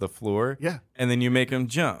attach into the floor. Yeah. And then you make them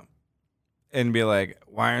jump and be like,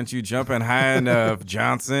 why aren't you jumping high enough,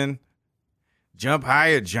 Johnson? Jump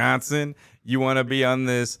higher, Johnson. You want to be on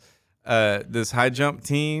this high jump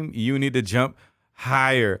team? You need to jump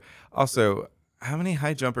higher. Also, how many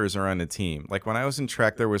high jumpers are on a team? Like when I was in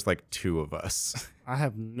track, there was like 2 of us. I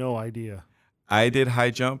have no idea. I did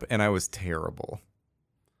high jump and I was terrible.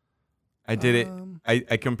 I did it.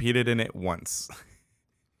 I competed in it once.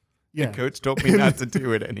 Yeah. The coach told me not to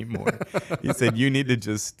do it anymore. He said, you need to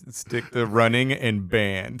just stick to running and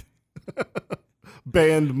band.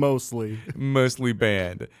 Band mostly. Mostly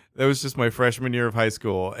band. That was just my freshman year of high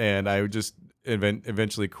school. And I just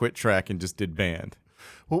eventually quit track and just did band.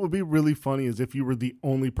 What would be really funny is if you were the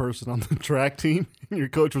only person on the track team and your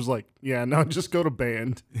coach was like, yeah, no, just go to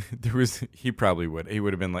band. He probably would. He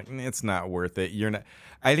would have been like, it's not worth it. You're not.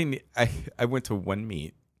 I went to one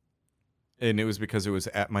meet and it was because it was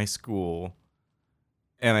at my school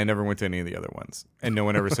and I never went to any of the other ones and no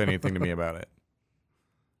one ever said anything to me about it.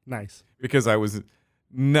 Nice. Because I was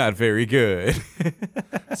not very good.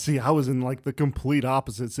 See, I was in like the complete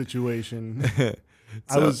opposite situation.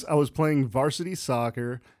 I was playing varsity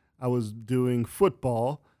soccer. I was doing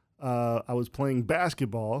football. I was playing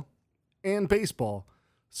basketball and baseball.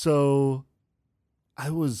 So I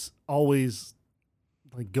was always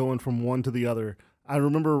like going from one to the other. I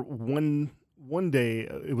remember one day,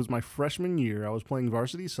 it was my freshman year. I was playing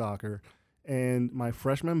varsity soccer, and my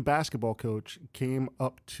freshman basketball coach came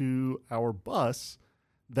up to our bus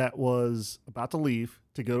that was about to leave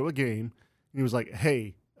to go to a game. And he was like,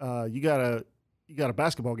 "Hey, you got a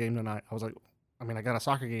basketball game tonight." I was like, "I mean, I got a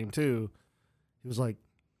soccer game too." He was like,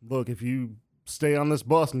 "Look, if you stay on this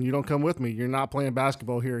bus and you don't come with me, you're not playing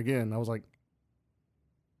basketball here again." I was like,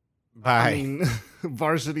 Bye. I mean,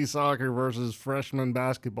 varsity soccer versus freshman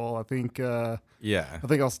basketball. I think Yeah.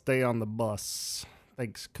 I'll stay on the bus.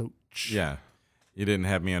 Thanks, coach. Yeah. You didn't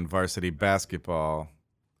have me on varsity basketball.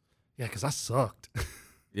 Yeah, because I sucked.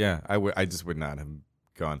 Yeah, I just would not have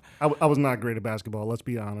gone. I was not great at basketball, let's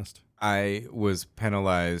be honest. I was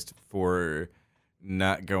penalized for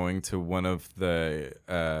not going to one of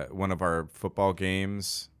our football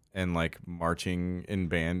games and like marching in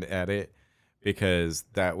band at it, because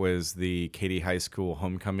that was the Katy High School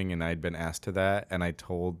homecoming and I'd been asked to that, and I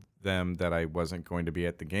told them that I wasn't going to be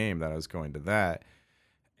at the game, that I was going to that.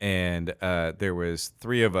 And there was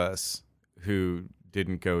 3 of us who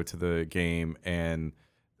didn't go to the game, and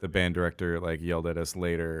the band director like yelled at us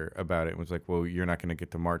later about it and was like, "Well, you're not going to get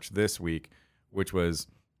to march this week," which was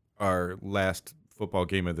our last football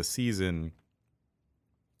game of the season.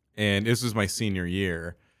 And this was my senior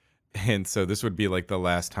year. And so this would be like the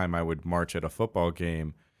last time I would march at a football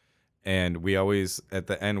game. And we always, at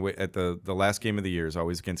the end, at the last game of the year is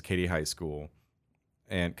always against Katy High School.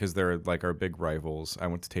 And because they're like our big rivals. I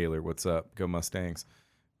went to Taylor. What's up? Go Mustangs.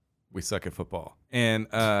 We suck at football. And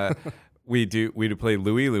we'd play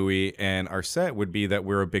Louie Louie, and our set would be that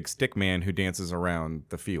we're a big stick man who dances around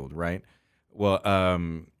the field, right? Well,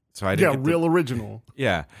 so I didn't real original.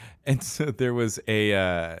 Yeah. And so there's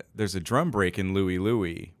a drum break in Louie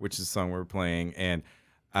Louie, which is the song we're playing, and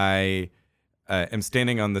I am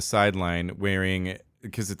standing on the sideline wearing,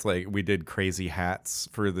 because it's like we did crazy hats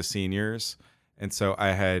for the seniors, and so I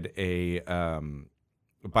had a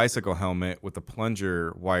bicycle helmet with a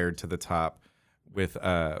plunger wired to the top with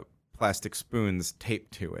plastic spoons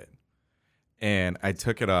taped to it. And I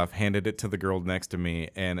took it off, handed it to the girl next to me,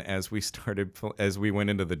 and as we went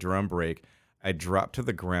into the drum break, I dropped to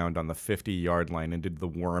the ground on the 50-yard line and did the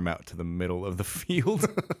worm out to the middle of the field.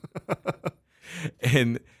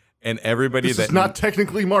 and everybody This that is not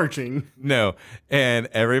technically marching. No, and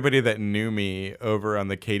everybody that knew me over on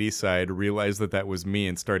the Katy side realized that was me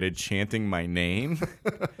and started chanting my name.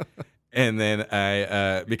 And then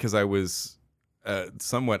I, because I was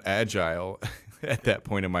somewhat agile at that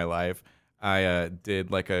point in my life, I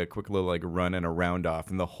did like a quick little like run and a round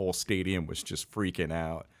off, and the whole stadium was just freaking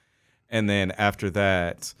out. And then after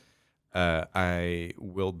that, I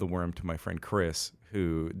willed the worm to my friend Chris,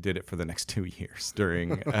 who did it for the next 2 years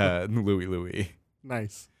during Louie Louie.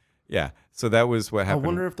 Nice. Yeah, so that was what happened. I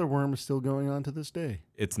wonder if the worm is still going on to this day.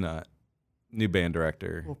 It's not. New band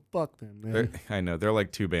director. Well, fuck them, man. I know. They're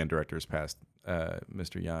like 2 band directors past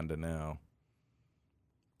Mr. Yonda now.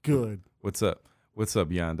 Good. What's up? What's up,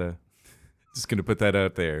 Yonda? Just going to put that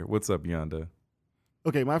out there. What's up, Yonda?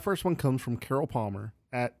 Okay, my first one comes from Carol Palmer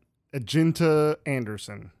at Agenta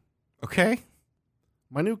Anderson. Okay.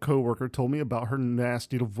 My new coworker told me about her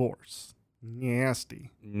nasty divorce.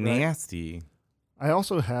 Nasty. Nasty. I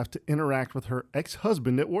also have to interact with her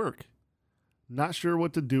ex-husband at work. Not sure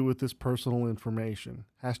what to do with this personal information.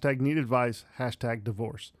 # need advice. #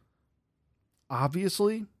 divorce.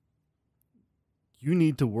 Obviously, you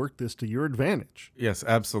need to work this to your advantage. Yes,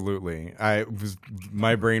 absolutely.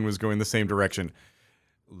 My brain was going the same direction.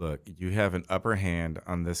 Look, you have an upper hand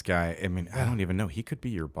on this guy. I mean, I don't even know. He could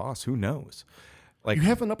be your boss. Who knows? Like, you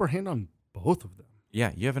have an upper hand on both of them.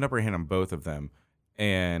 Yeah, you have an upper hand on both of them.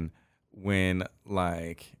 And when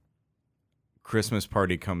like Christmas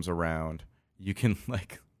party comes around, you can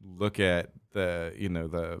like look at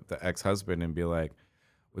the ex-husband and be like,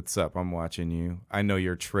 "What's up? I'm watching you. I know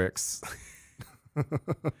your tricks."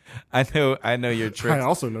 I know your tricks. I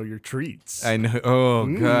also know your treats. I know. Oh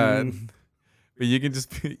God. But you can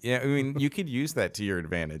just, yeah. I mean, you could use that to your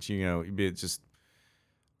advantage. You know, it's just,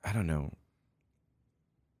 I don't know.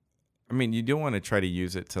 I mean, you don't want to try to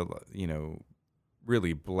use it to,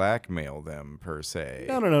 really blackmail them per se.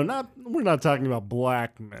 No. We're not talking about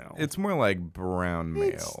blackmail. It's more like brown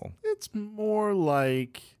mail. It's more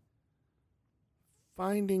like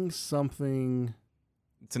finding something.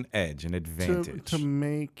 It's an edge, an advantage. To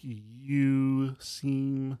make you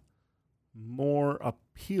seem more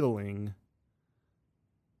appealing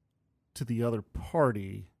to the other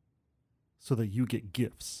party so that you get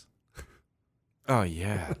gifts. Oh,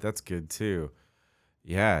 yeah. That's good, too.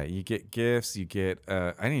 Yeah, you get gifts. You get.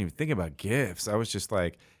 I didn't even think about gifts. I was just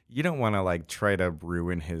like, you don't want to like try to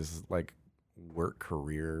ruin his like work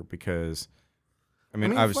career because, I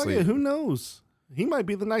mean fuck obviously, it, who knows? He might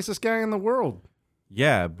be the nicest guy in the world.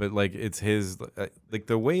 yeah, but like it's his. Like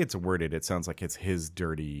the way it's worded, it sounds like it's his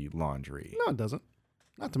dirty laundry. No, it doesn't.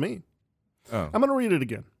 Not to me. Oh, I'm going to read it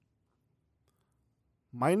again.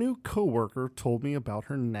 My new coworker told me about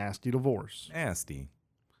her nasty divorce. nasty.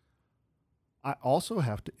 I also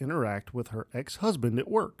have to interact with her ex-husband at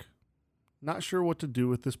work. Not sure what to do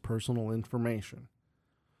with this personal information.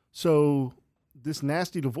 So this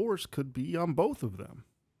nasty divorce could be on both of them.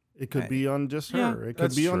 It could be on just her. Yeah, It could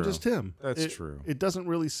that's be on true. just him. That's true. It doesn't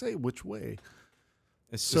really say which way.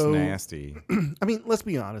 It's just So- nasty. I mean, let's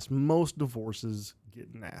be honest. Most divorces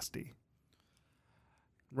get nasty.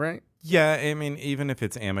 Right? Yeah, I mean, even if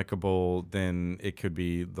it's amicable, then it could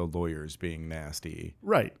be the lawyers being nasty.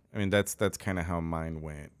 Right. I mean, that's kind of how mine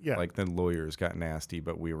went. Yeah. Like the lawyers got nasty,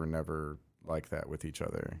 but we were never like that with each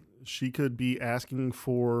other. She could be asking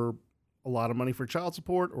for a lot of money for child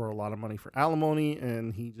support or a lot of money for alimony,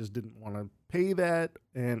 and he just didn't want to pay that,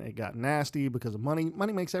 and it got nasty because of money.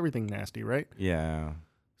 Money makes everything nasty, right? Yeah.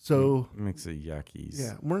 So It makes it yuckies.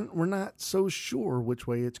 yeah, we're not so sure which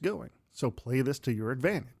way it's going. So play this to your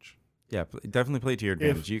advantage. Yeah, definitely play to your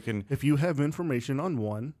advantage. You can. If you have information on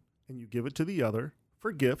one and you give it to the other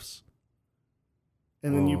for gifts,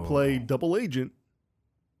 and then you play Oh. double agent,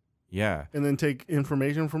 Yeah. and then take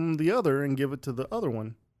information from the other and give it to the other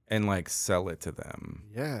one. And like sell it to them.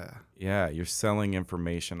 Yeah. Yeah. You're selling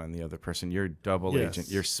information on the other person. You're a double Yes. agent.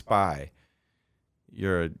 You're a spy.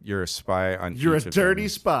 You're a spy on. You're a each of dirty them.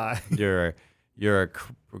 spy. You're a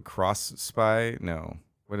cross spy. No.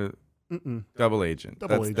 What is double agent?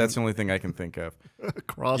 Double That's agent. the only thing I can think of.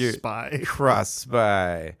 Cross You're- spy. Cross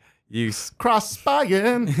spy. You Cross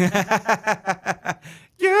spying.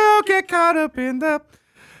 you get caught up in the.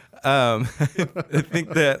 I think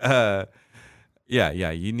that.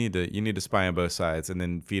 Yeah. You need to spy on both sides and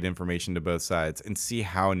then feed information to both sides and see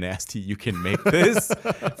how nasty you can make this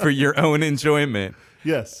for your own enjoyment.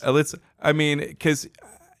 Yes. Because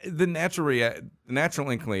the natural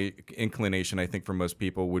inclination, I think, for most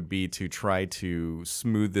people would be to try to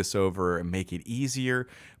smooth this over and make it easier,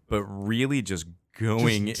 but really just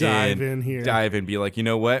going Just dive in here. dive in, be like, you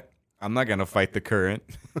know what? I'm not gonna fight the current.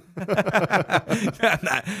 I'm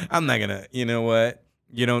not gonna. You know what?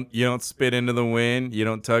 You don't spit into the wind. You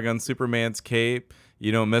don't tug on Superman's cape.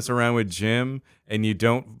 You don't mess around with Jim, and you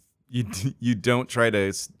don't try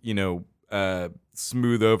to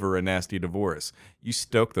smooth over a nasty divorce. You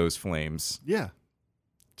stoke those flames. Yeah.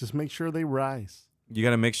 Just make sure they rise. You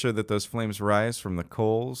got to make sure that those flames rise from the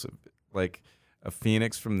coals, like a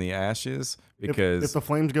phoenix from the ashes, because if the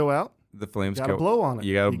flames go out, the flames you gotta go. blow on it.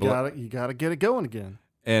 You gotta you gotta get it going again.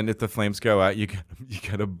 And if the flames go out, you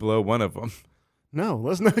gotta blow one of them. No,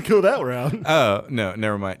 let's not go that route. Oh no,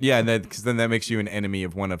 never mind. Yeah, because then that makes you an enemy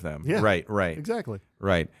of one of them. Yeah. Right. Exactly.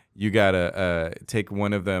 Right. You gotta take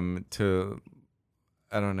one of them to,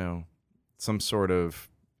 I don't know, some sort of.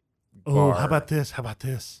 Oh, bar. how about this?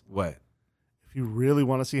 What? If you really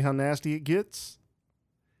want to see how nasty it gets,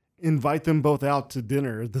 invite them both out to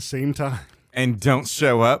dinner at the same time. And don't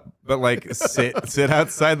show up, but like sit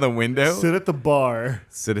outside the window. Sit at the bar.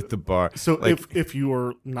 Sit at the bar. So like, if you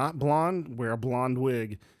are not blonde, wear a blonde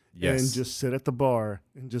wig. Yes. And just sit at the bar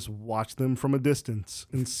and just watch them from a distance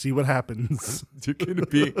and see what happens. you're gonna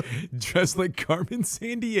be dressed like Carmen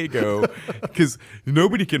Sandiego because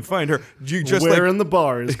nobody can find her. You just Where like in the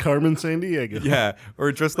bar is Carmen Sandiego? yeah,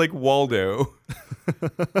 or dressed like Waldo.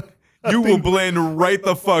 You will blend right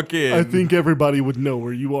the fuck in. I think everybody would know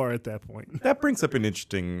where you are at that point. That brings up an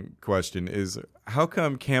interesting question: is how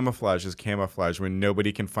come camouflage is camouflage when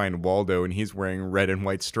nobody can find Waldo and he's wearing red and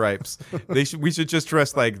white stripes? We should just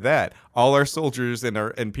dress like that. All our soldiers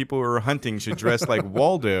and people who are hunting should dress like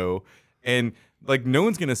Waldo, and like no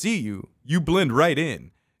one's gonna see you. You blend right in.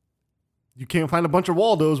 You can't find a bunch of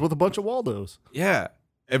Waldos with a bunch of Waldos. Yeah.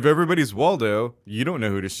 If everybody's Waldo, you don't know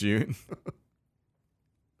who to shoot.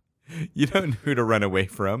 You don't know who to run away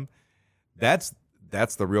from. That's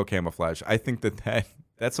the real camouflage. I think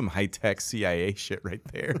that's some high-tech CIA shit right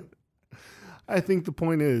there. I think the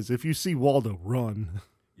point is, if you see Waldo, run.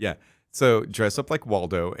 Yeah. So dress up like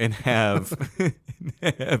Waldo and have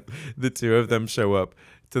the two of them show up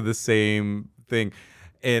to the same thing.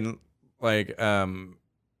 And like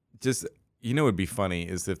just it'd be funny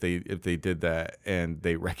is if they did that and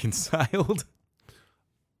they reconciled.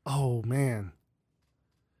 Oh man.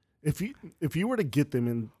 If you were to get them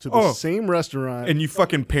into the same restaurant And you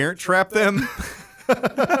fucking parent trap them.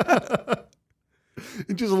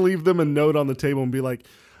 And just leave them a note on the table and be like,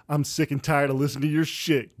 I'm sick and tired of listening to your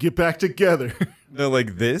shit. Get back together. No,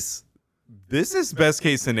 like this is best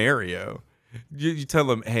case scenario. You tell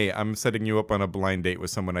them, hey, I'm setting you up on a blind date with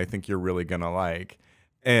someone I think you're really going to like.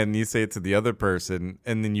 And you say it to the other person,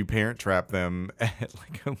 and then you parent trap them at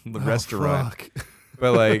like the restaurant. Fuck.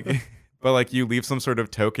 But like you leave some sort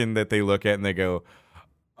of token that they look at and they go,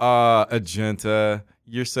 Agenta,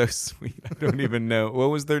 you're so sweet. I don't even know. What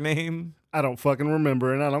was their name? I don't fucking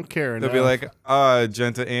remember, and I don't care. They'll be like,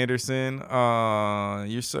 Agenta Anderson,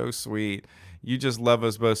 you're so sweet. You just love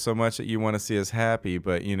us both so much that you want to see us happy,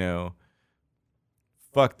 but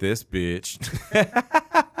fuck this bitch.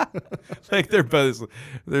 Like they're both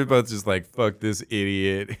just like, fuck this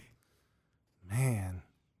idiot. Man,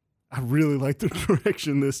 I really like the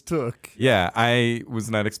direction this took. Yeah, I was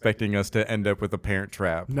not expecting us to end up with a parent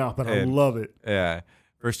trap. No, but I love it. Yeah.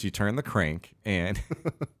 First you turn the crank and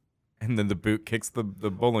then the boot kicks the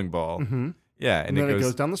bowling ball. Mm-hmm. Yeah, and then it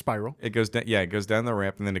goes down the spiral. It goes down. Yeah, it goes down the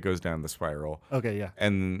ramp and then it goes down the spiral. Okay, yeah.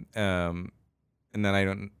 And then I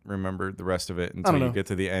don't remember the rest of it until you get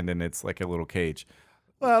to the end and it's like a little cage.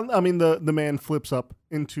 Well, I mean, the man flips up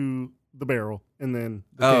into the barrel and then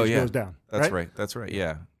the cage goes down. That's right. That's right.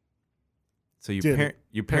 Yeah. So you Parent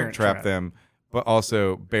parent trap. trap them, but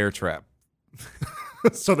also bear trap.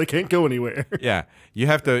 So they can't go anywhere. Yeah, you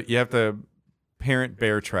have to parent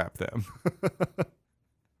bear trap them.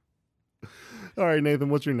 All right, Nathan,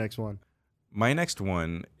 what's your next one? My next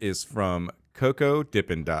one is from Coco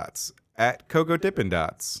Dippin' Dots at Coco Dippin'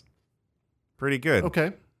 Dots. Pretty good.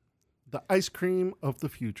 Okay. The ice cream of the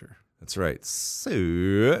future. That's right. So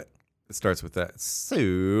it starts with that.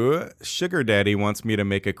 So Sugar Daddy wants me to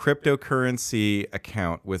make a cryptocurrency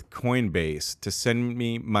account with Coinbase to send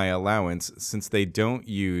me my allowance since they don't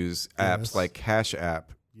use apps like Cash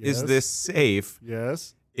App. Yes. Is this safe?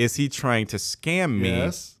 Yes. Is he trying to scam me?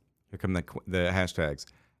 Yes. Here come the hashtags.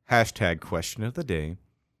 Hashtag question of the day.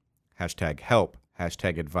 Hashtag help.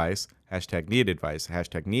 Hashtag advice. Hashtag need advice.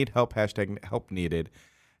 Hashtag need help. Hashtag help needed.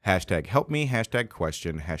 Hashtag help me. Hashtag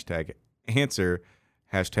question. Hashtag answer.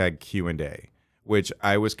 Hashtag Q&A. Which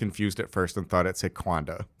I was confused at first and thought it said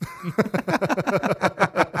Quanda.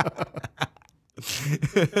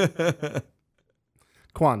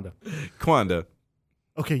 Quanda.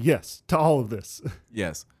 Okay, yes, to all of this.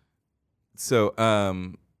 Yes. So,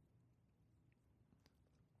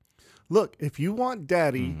 look, if you want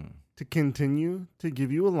daddy to continue to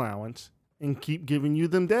give you allowance and keep giving you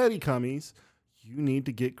them daddy cummies, you need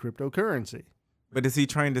to get cryptocurrency. but is he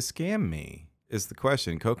trying to scam me? Is the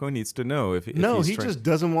question. Coco needs to know if No, he's he just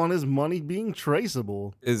doesn't want his money being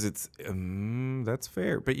traceable. That's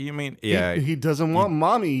fair. But you mean He doesn't want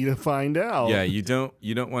mommy to find out. Yeah, you don't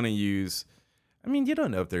want to use. I mean, you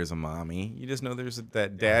don't know if there's a mommy. You just know there's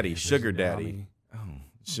that daddy, sugar daddy. Mommy. Oh,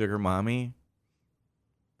 sugar mommy.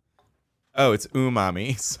 Oh, it's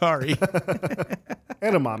umami. Sorry.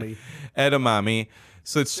 Edamame. Edamame.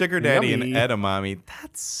 So it's sugar daddy Yummy. and edamame.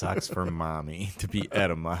 That sucks for mommy to be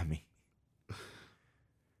edamame.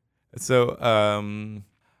 So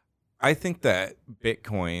I think that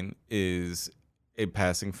Bitcoin is a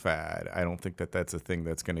passing fad. I don't think that that's a thing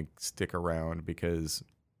that's going to stick around because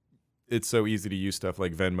it's so easy to use stuff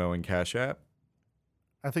like Venmo and Cash App.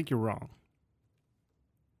 I think you're wrong.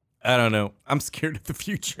 I don't know. I'm scared of the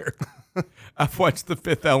future. I've watched The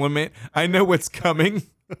Fifth Element. I know what's coming.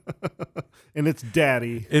 And it's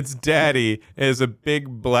daddy. It's daddy as a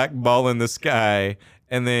big black ball in the sky.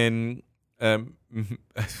 And then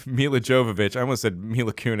Mila Jovovich, I almost said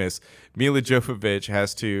Mila Kunis. Mila Jovovich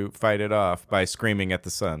has to fight it off by screaming at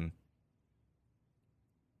the sun.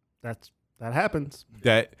 That happens.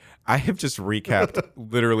 That I have just recapped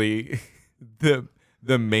literally the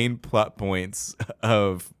main plot points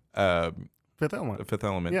of Fifth Element. Fifth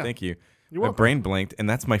Element. Yeah. Thank you. You're My welcome. brain blanked, and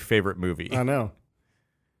that's my favorite movie. I know.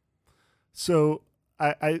 So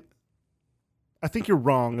I think you're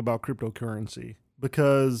wrong about cryptocurrency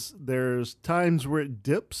because there's times where it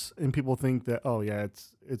dips and people think that, oh yeah,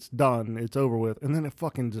 it's done, it's over with, and then it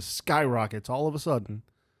fucking just skyrockets all of a sudden.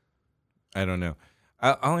 I don't know.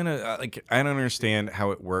 I don't understand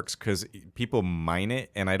how it works because people mine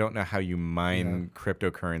it, and I don't know how you mine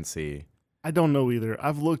cryptocurrency. I don't know either.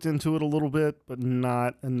 I've looked into it a little bit, but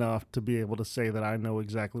not enough to be able to say that I know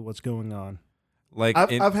exactly what's going on. Like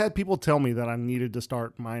I've had people tell me that I needed to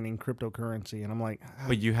start mining cryptocurrency, and I'm like,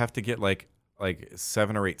 but you have to get like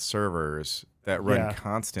 7 or 8 servers that run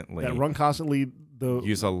constantly.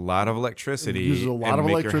 Use a lot of electricity. Uses a lot and of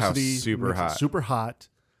make electricity. Your house super makes it hot. super hot.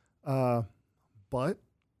 But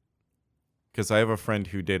because I have a friend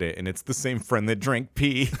who did it, and it's the same friend that drank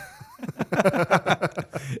pee.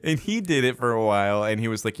 And he did it for a while, and he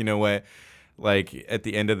was like, you know what? Like, at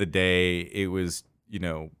the end of the day, it was,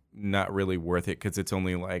 not really worth it because it's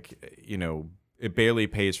only like, it barely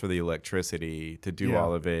pays for the electricity to do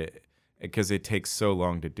all of it because it takes so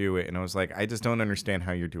long to do it. And I was like, I just don't understand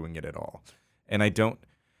how you're doing it at all. And I don't,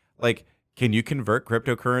 like, can you convert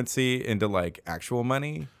cryptocurrency into, like, actual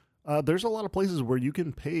money? There's a lot of places where you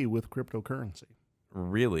can pay with cryptocurrency.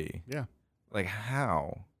 Really? Yeah. Like,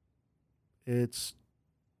 how? It's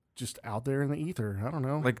just out there in the ether. I don't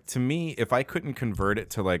know. Like, to me, if I couldn't convert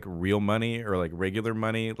it to, like, real money or, like, regular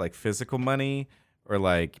money, like physical money or,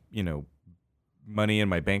 like, money in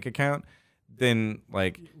my bank account, then,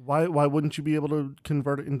 like... Why wouldn't you be able to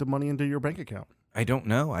convert it into money into your bank account? I don't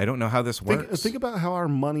know. I don't know how this works. Think about how our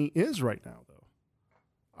money is right now, though.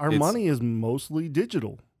 Our money is mostly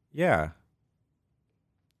digital. Yeah.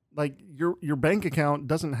 Like, your bank account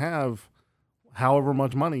doesn't have however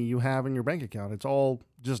much money you have in your bank account. It's all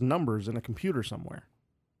just numbers in a computer somewhere.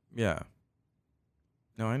 Yeah.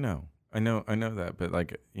 No, I know that, but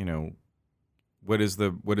like, what is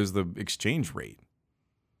the exchange rate?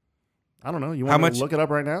 I don't know. You want to look it up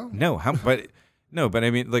right now? No, but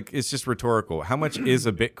I mean, like, it's just rhetorical. How much is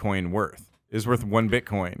a Bitcoin worth? Is worth one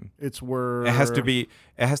Bitcoin? It's worth. It has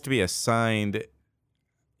to be assigned,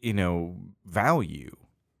 value.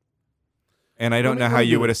 And I don't know how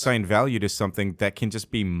you would assign value to something that can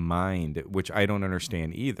just be mined, which I don't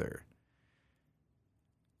understand either.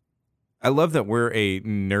 I love that we're a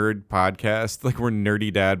nerd podcast, like we're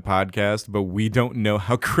Nerdy Dad podcast, but we don't know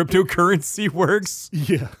how cryptocurrency works.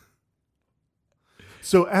 Yeah.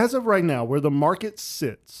 So as of right now, where the market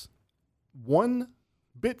sits, one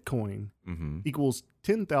Bitcoin equals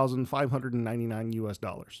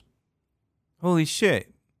 $10,599 Holy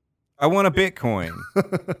shit. I want a Bitcoin.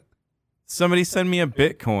 Somebody send me a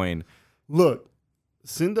Bitcoin. Look,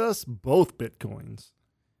 send us both Bitcoins.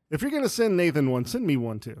 If you're going to send Nathan one, send me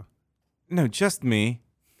one too. No, just me.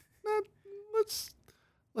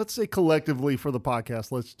 Let's say collectively for the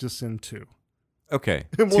podcast, let's just send two. Okay.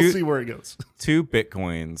 And we'll see where it goes. 2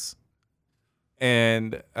 Bitcoins.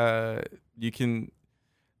 And you can,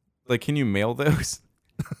 like, can you mail those?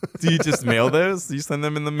 Do you just mail those? Do you send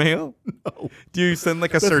them in the mail? No. Do you send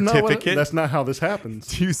like a certificate? That's not how this happens.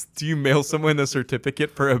 Do you mail someone a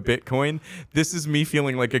certificate for a Bitcoin? This is me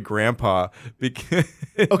feeling like a grandpa. Because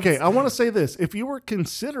okay, I want to say this. If you were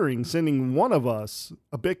considering sending one of us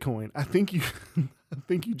a Bitcoin, I think you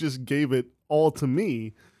just gave it all to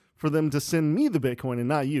me for them to send me the Bitcoin and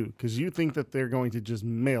not you, because you think that they're going to just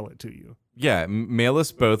mail it to you. Yeah, mail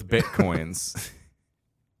us both Bitcoins.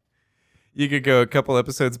 You could go a couple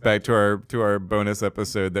episodes back to our bonus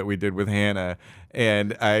episode that we did with Hannah,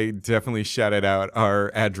 and I definitely shouted out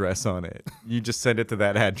our address on it. You just send it to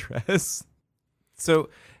that address. So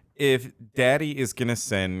if Daddy is going to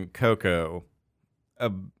send Coco a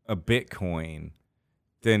Bitcoin,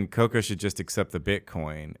 then Coco should just accept the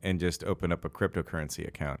Bitcoin and just open up a cryptocurrency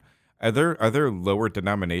account. Are there lower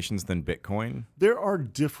denominations than Bitcoin? There are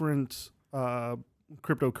different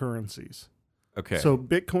cryptocurrencies. Okay. So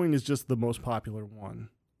Bitcoin is just the most popular one.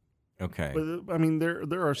 Okay. But I mean,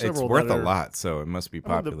 there are several. It's worth a lot, so it must be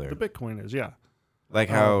popular. The Bitcoin is, yeah. I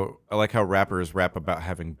like how rappers rap about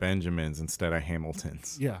having Benjamins instead of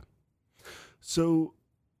Hamiltons. Yeah. So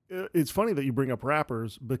it's funny that you bring up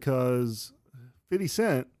rappers because 50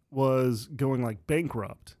 Cent was going like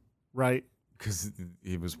bankrupt, right? Because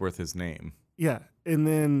he was worth his name. Yeah. And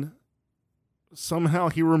then somehow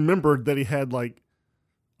he remembered that he had like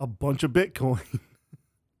a bunch of Bitcoin.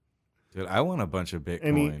 Dude, I want a bunch of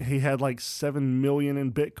Bitcoin. And he had like 7 million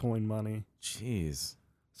in Bitcoin money. Jeez.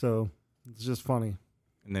 So it's just funny.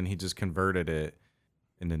 And then he just converted it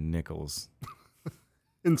into nickels.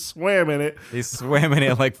 And swam in it. He swam in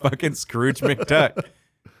it like fucking Scrooge McDuck.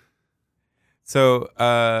 So,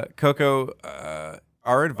 Coco,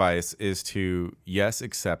 our advice is to, yes,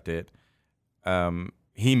 accept it.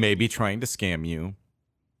 He may be trying to scam you.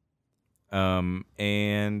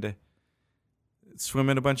 And swim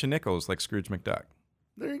in a bunch of nickels like Scrooge McDuck.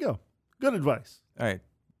 There you go. Good advice. All right.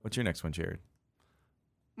 What's your next one, Jared?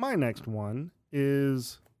 My next one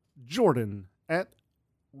is Jordan at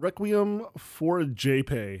Requiem for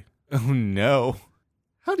JPay. Oh, no.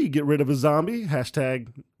 How do you get rid of a zombie?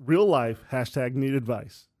 Hashtag real life. Hashtag need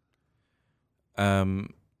advice. Well,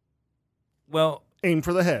 aim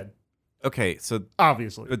for the head. Okay. So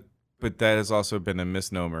obviously, but that has also been a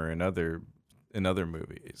misnomer in other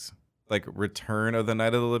movies. Like Return of the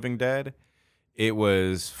Night of the Living Dead, it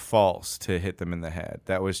was false to hit them in the head.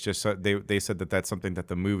 That was just they said that that's something that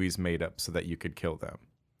the movies made up so that you could kill them.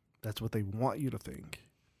 That's what they want you to think.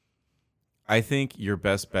 I think your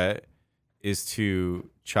best bet is to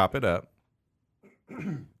chop it up,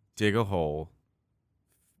 dig a hole,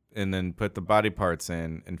 and then put the body parts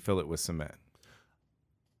in and fill it with cement.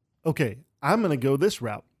 Okay, I'm going to go this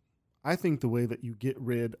route. I think the way that you get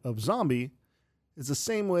rid of zombie is the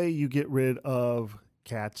same way you get rid of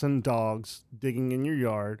cats and dogs digging in your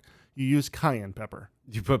yard. You use cayenne pepper.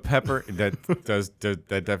 You put pepper.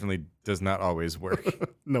 That definitely does not always work.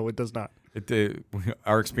 No, it does not.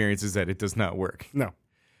 Our experience is that it does not work. No.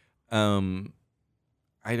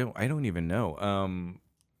 I don't even know.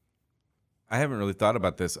 I haven't really thought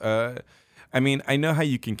about this. I mean, I know how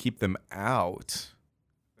you can keep them out,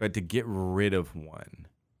 but to get rid of one,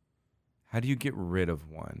 how do you get rid of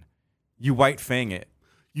one? You white fang it.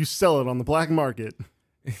 You sell it on the black market.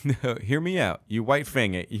 No, hear me out. You white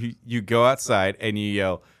fang it. You go outside and you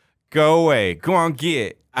yell, "Go away. Go on,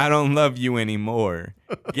 get. I don't love you anymore.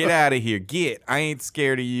 Get out of here. Get. I ain't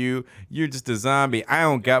scared of you. You're just a zombie. I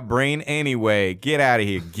don't got brain anyway. Get out of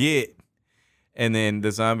here. Get." And then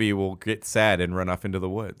the zombie will get sad and run off into the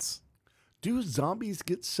woods. Do zombies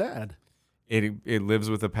get sad? It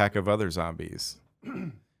lives with a pack of other zombies.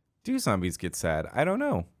 Do zombies get sad? I don't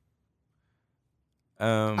know.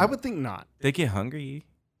 I would think not. They get hungry.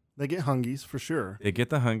 They get hungies for sure. They get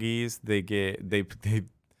the hungies. They get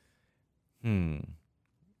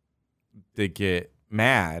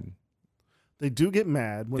mad. They do get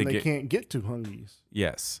mad when They they can't get to hungies.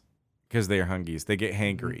 Yes, because they are hungies. They get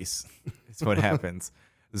hangries. That's what happens.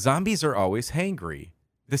 Zombies are always hangry.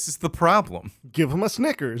 This is the problem. Give them a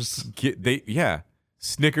Snickers.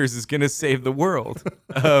 Snickers is gonna save the world.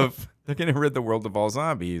 They're gonna rid the world of all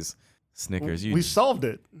zombies. Snickers, We solved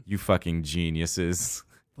it. You fucking geniuses.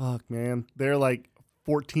 Fuck, man. They're like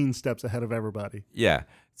 14 steps ahead of everybody. Yeah.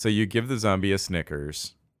 So you give the zombie a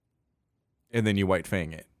Snickers, and then you white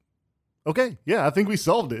fang it. Okay. Yeah, I think we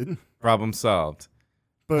solved it. Problem solved.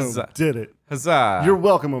 Boom. Huzzah. Did it. Huzzah. You're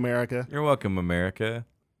welcome, America. You're welcome, America.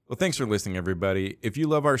 Well, thanks for listening, everybody. If you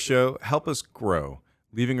love our show, help us grow.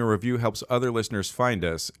 Leaving a review helps other listeners find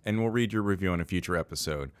us, and we'll read your review on a future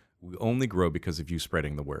episode. We only grow because of you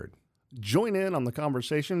spreading the word. Join in on the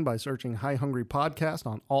conversation by searching High Hungry Podcast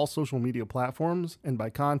on all social media platforms and by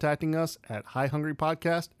contacting us at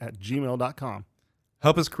highhungrypodcast@gmail.com.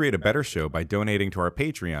 Help us create a better show by donating to our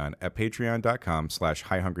Patreon at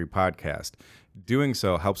patreon.com/highhungrypodcast. Doing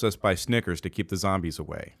so helps us buy Snickers to keep the zombies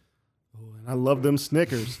away. Oh, and I love them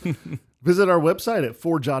Snickers. Visit our website at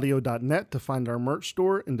forgeaudio.net to find our merch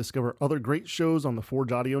store and discover other great shows on the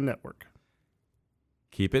Forge Audio Network.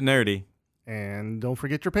 Keep it nerdy. And don't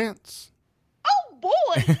forget your pants. Oh,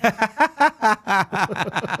 boy.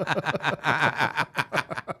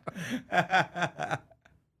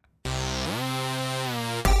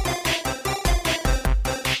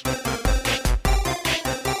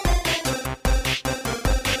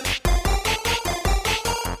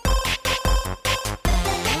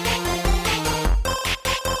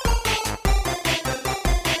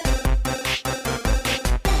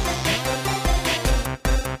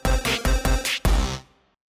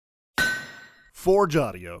 Forge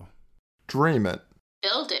Audio. Dream it.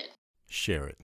 Build it. Share it.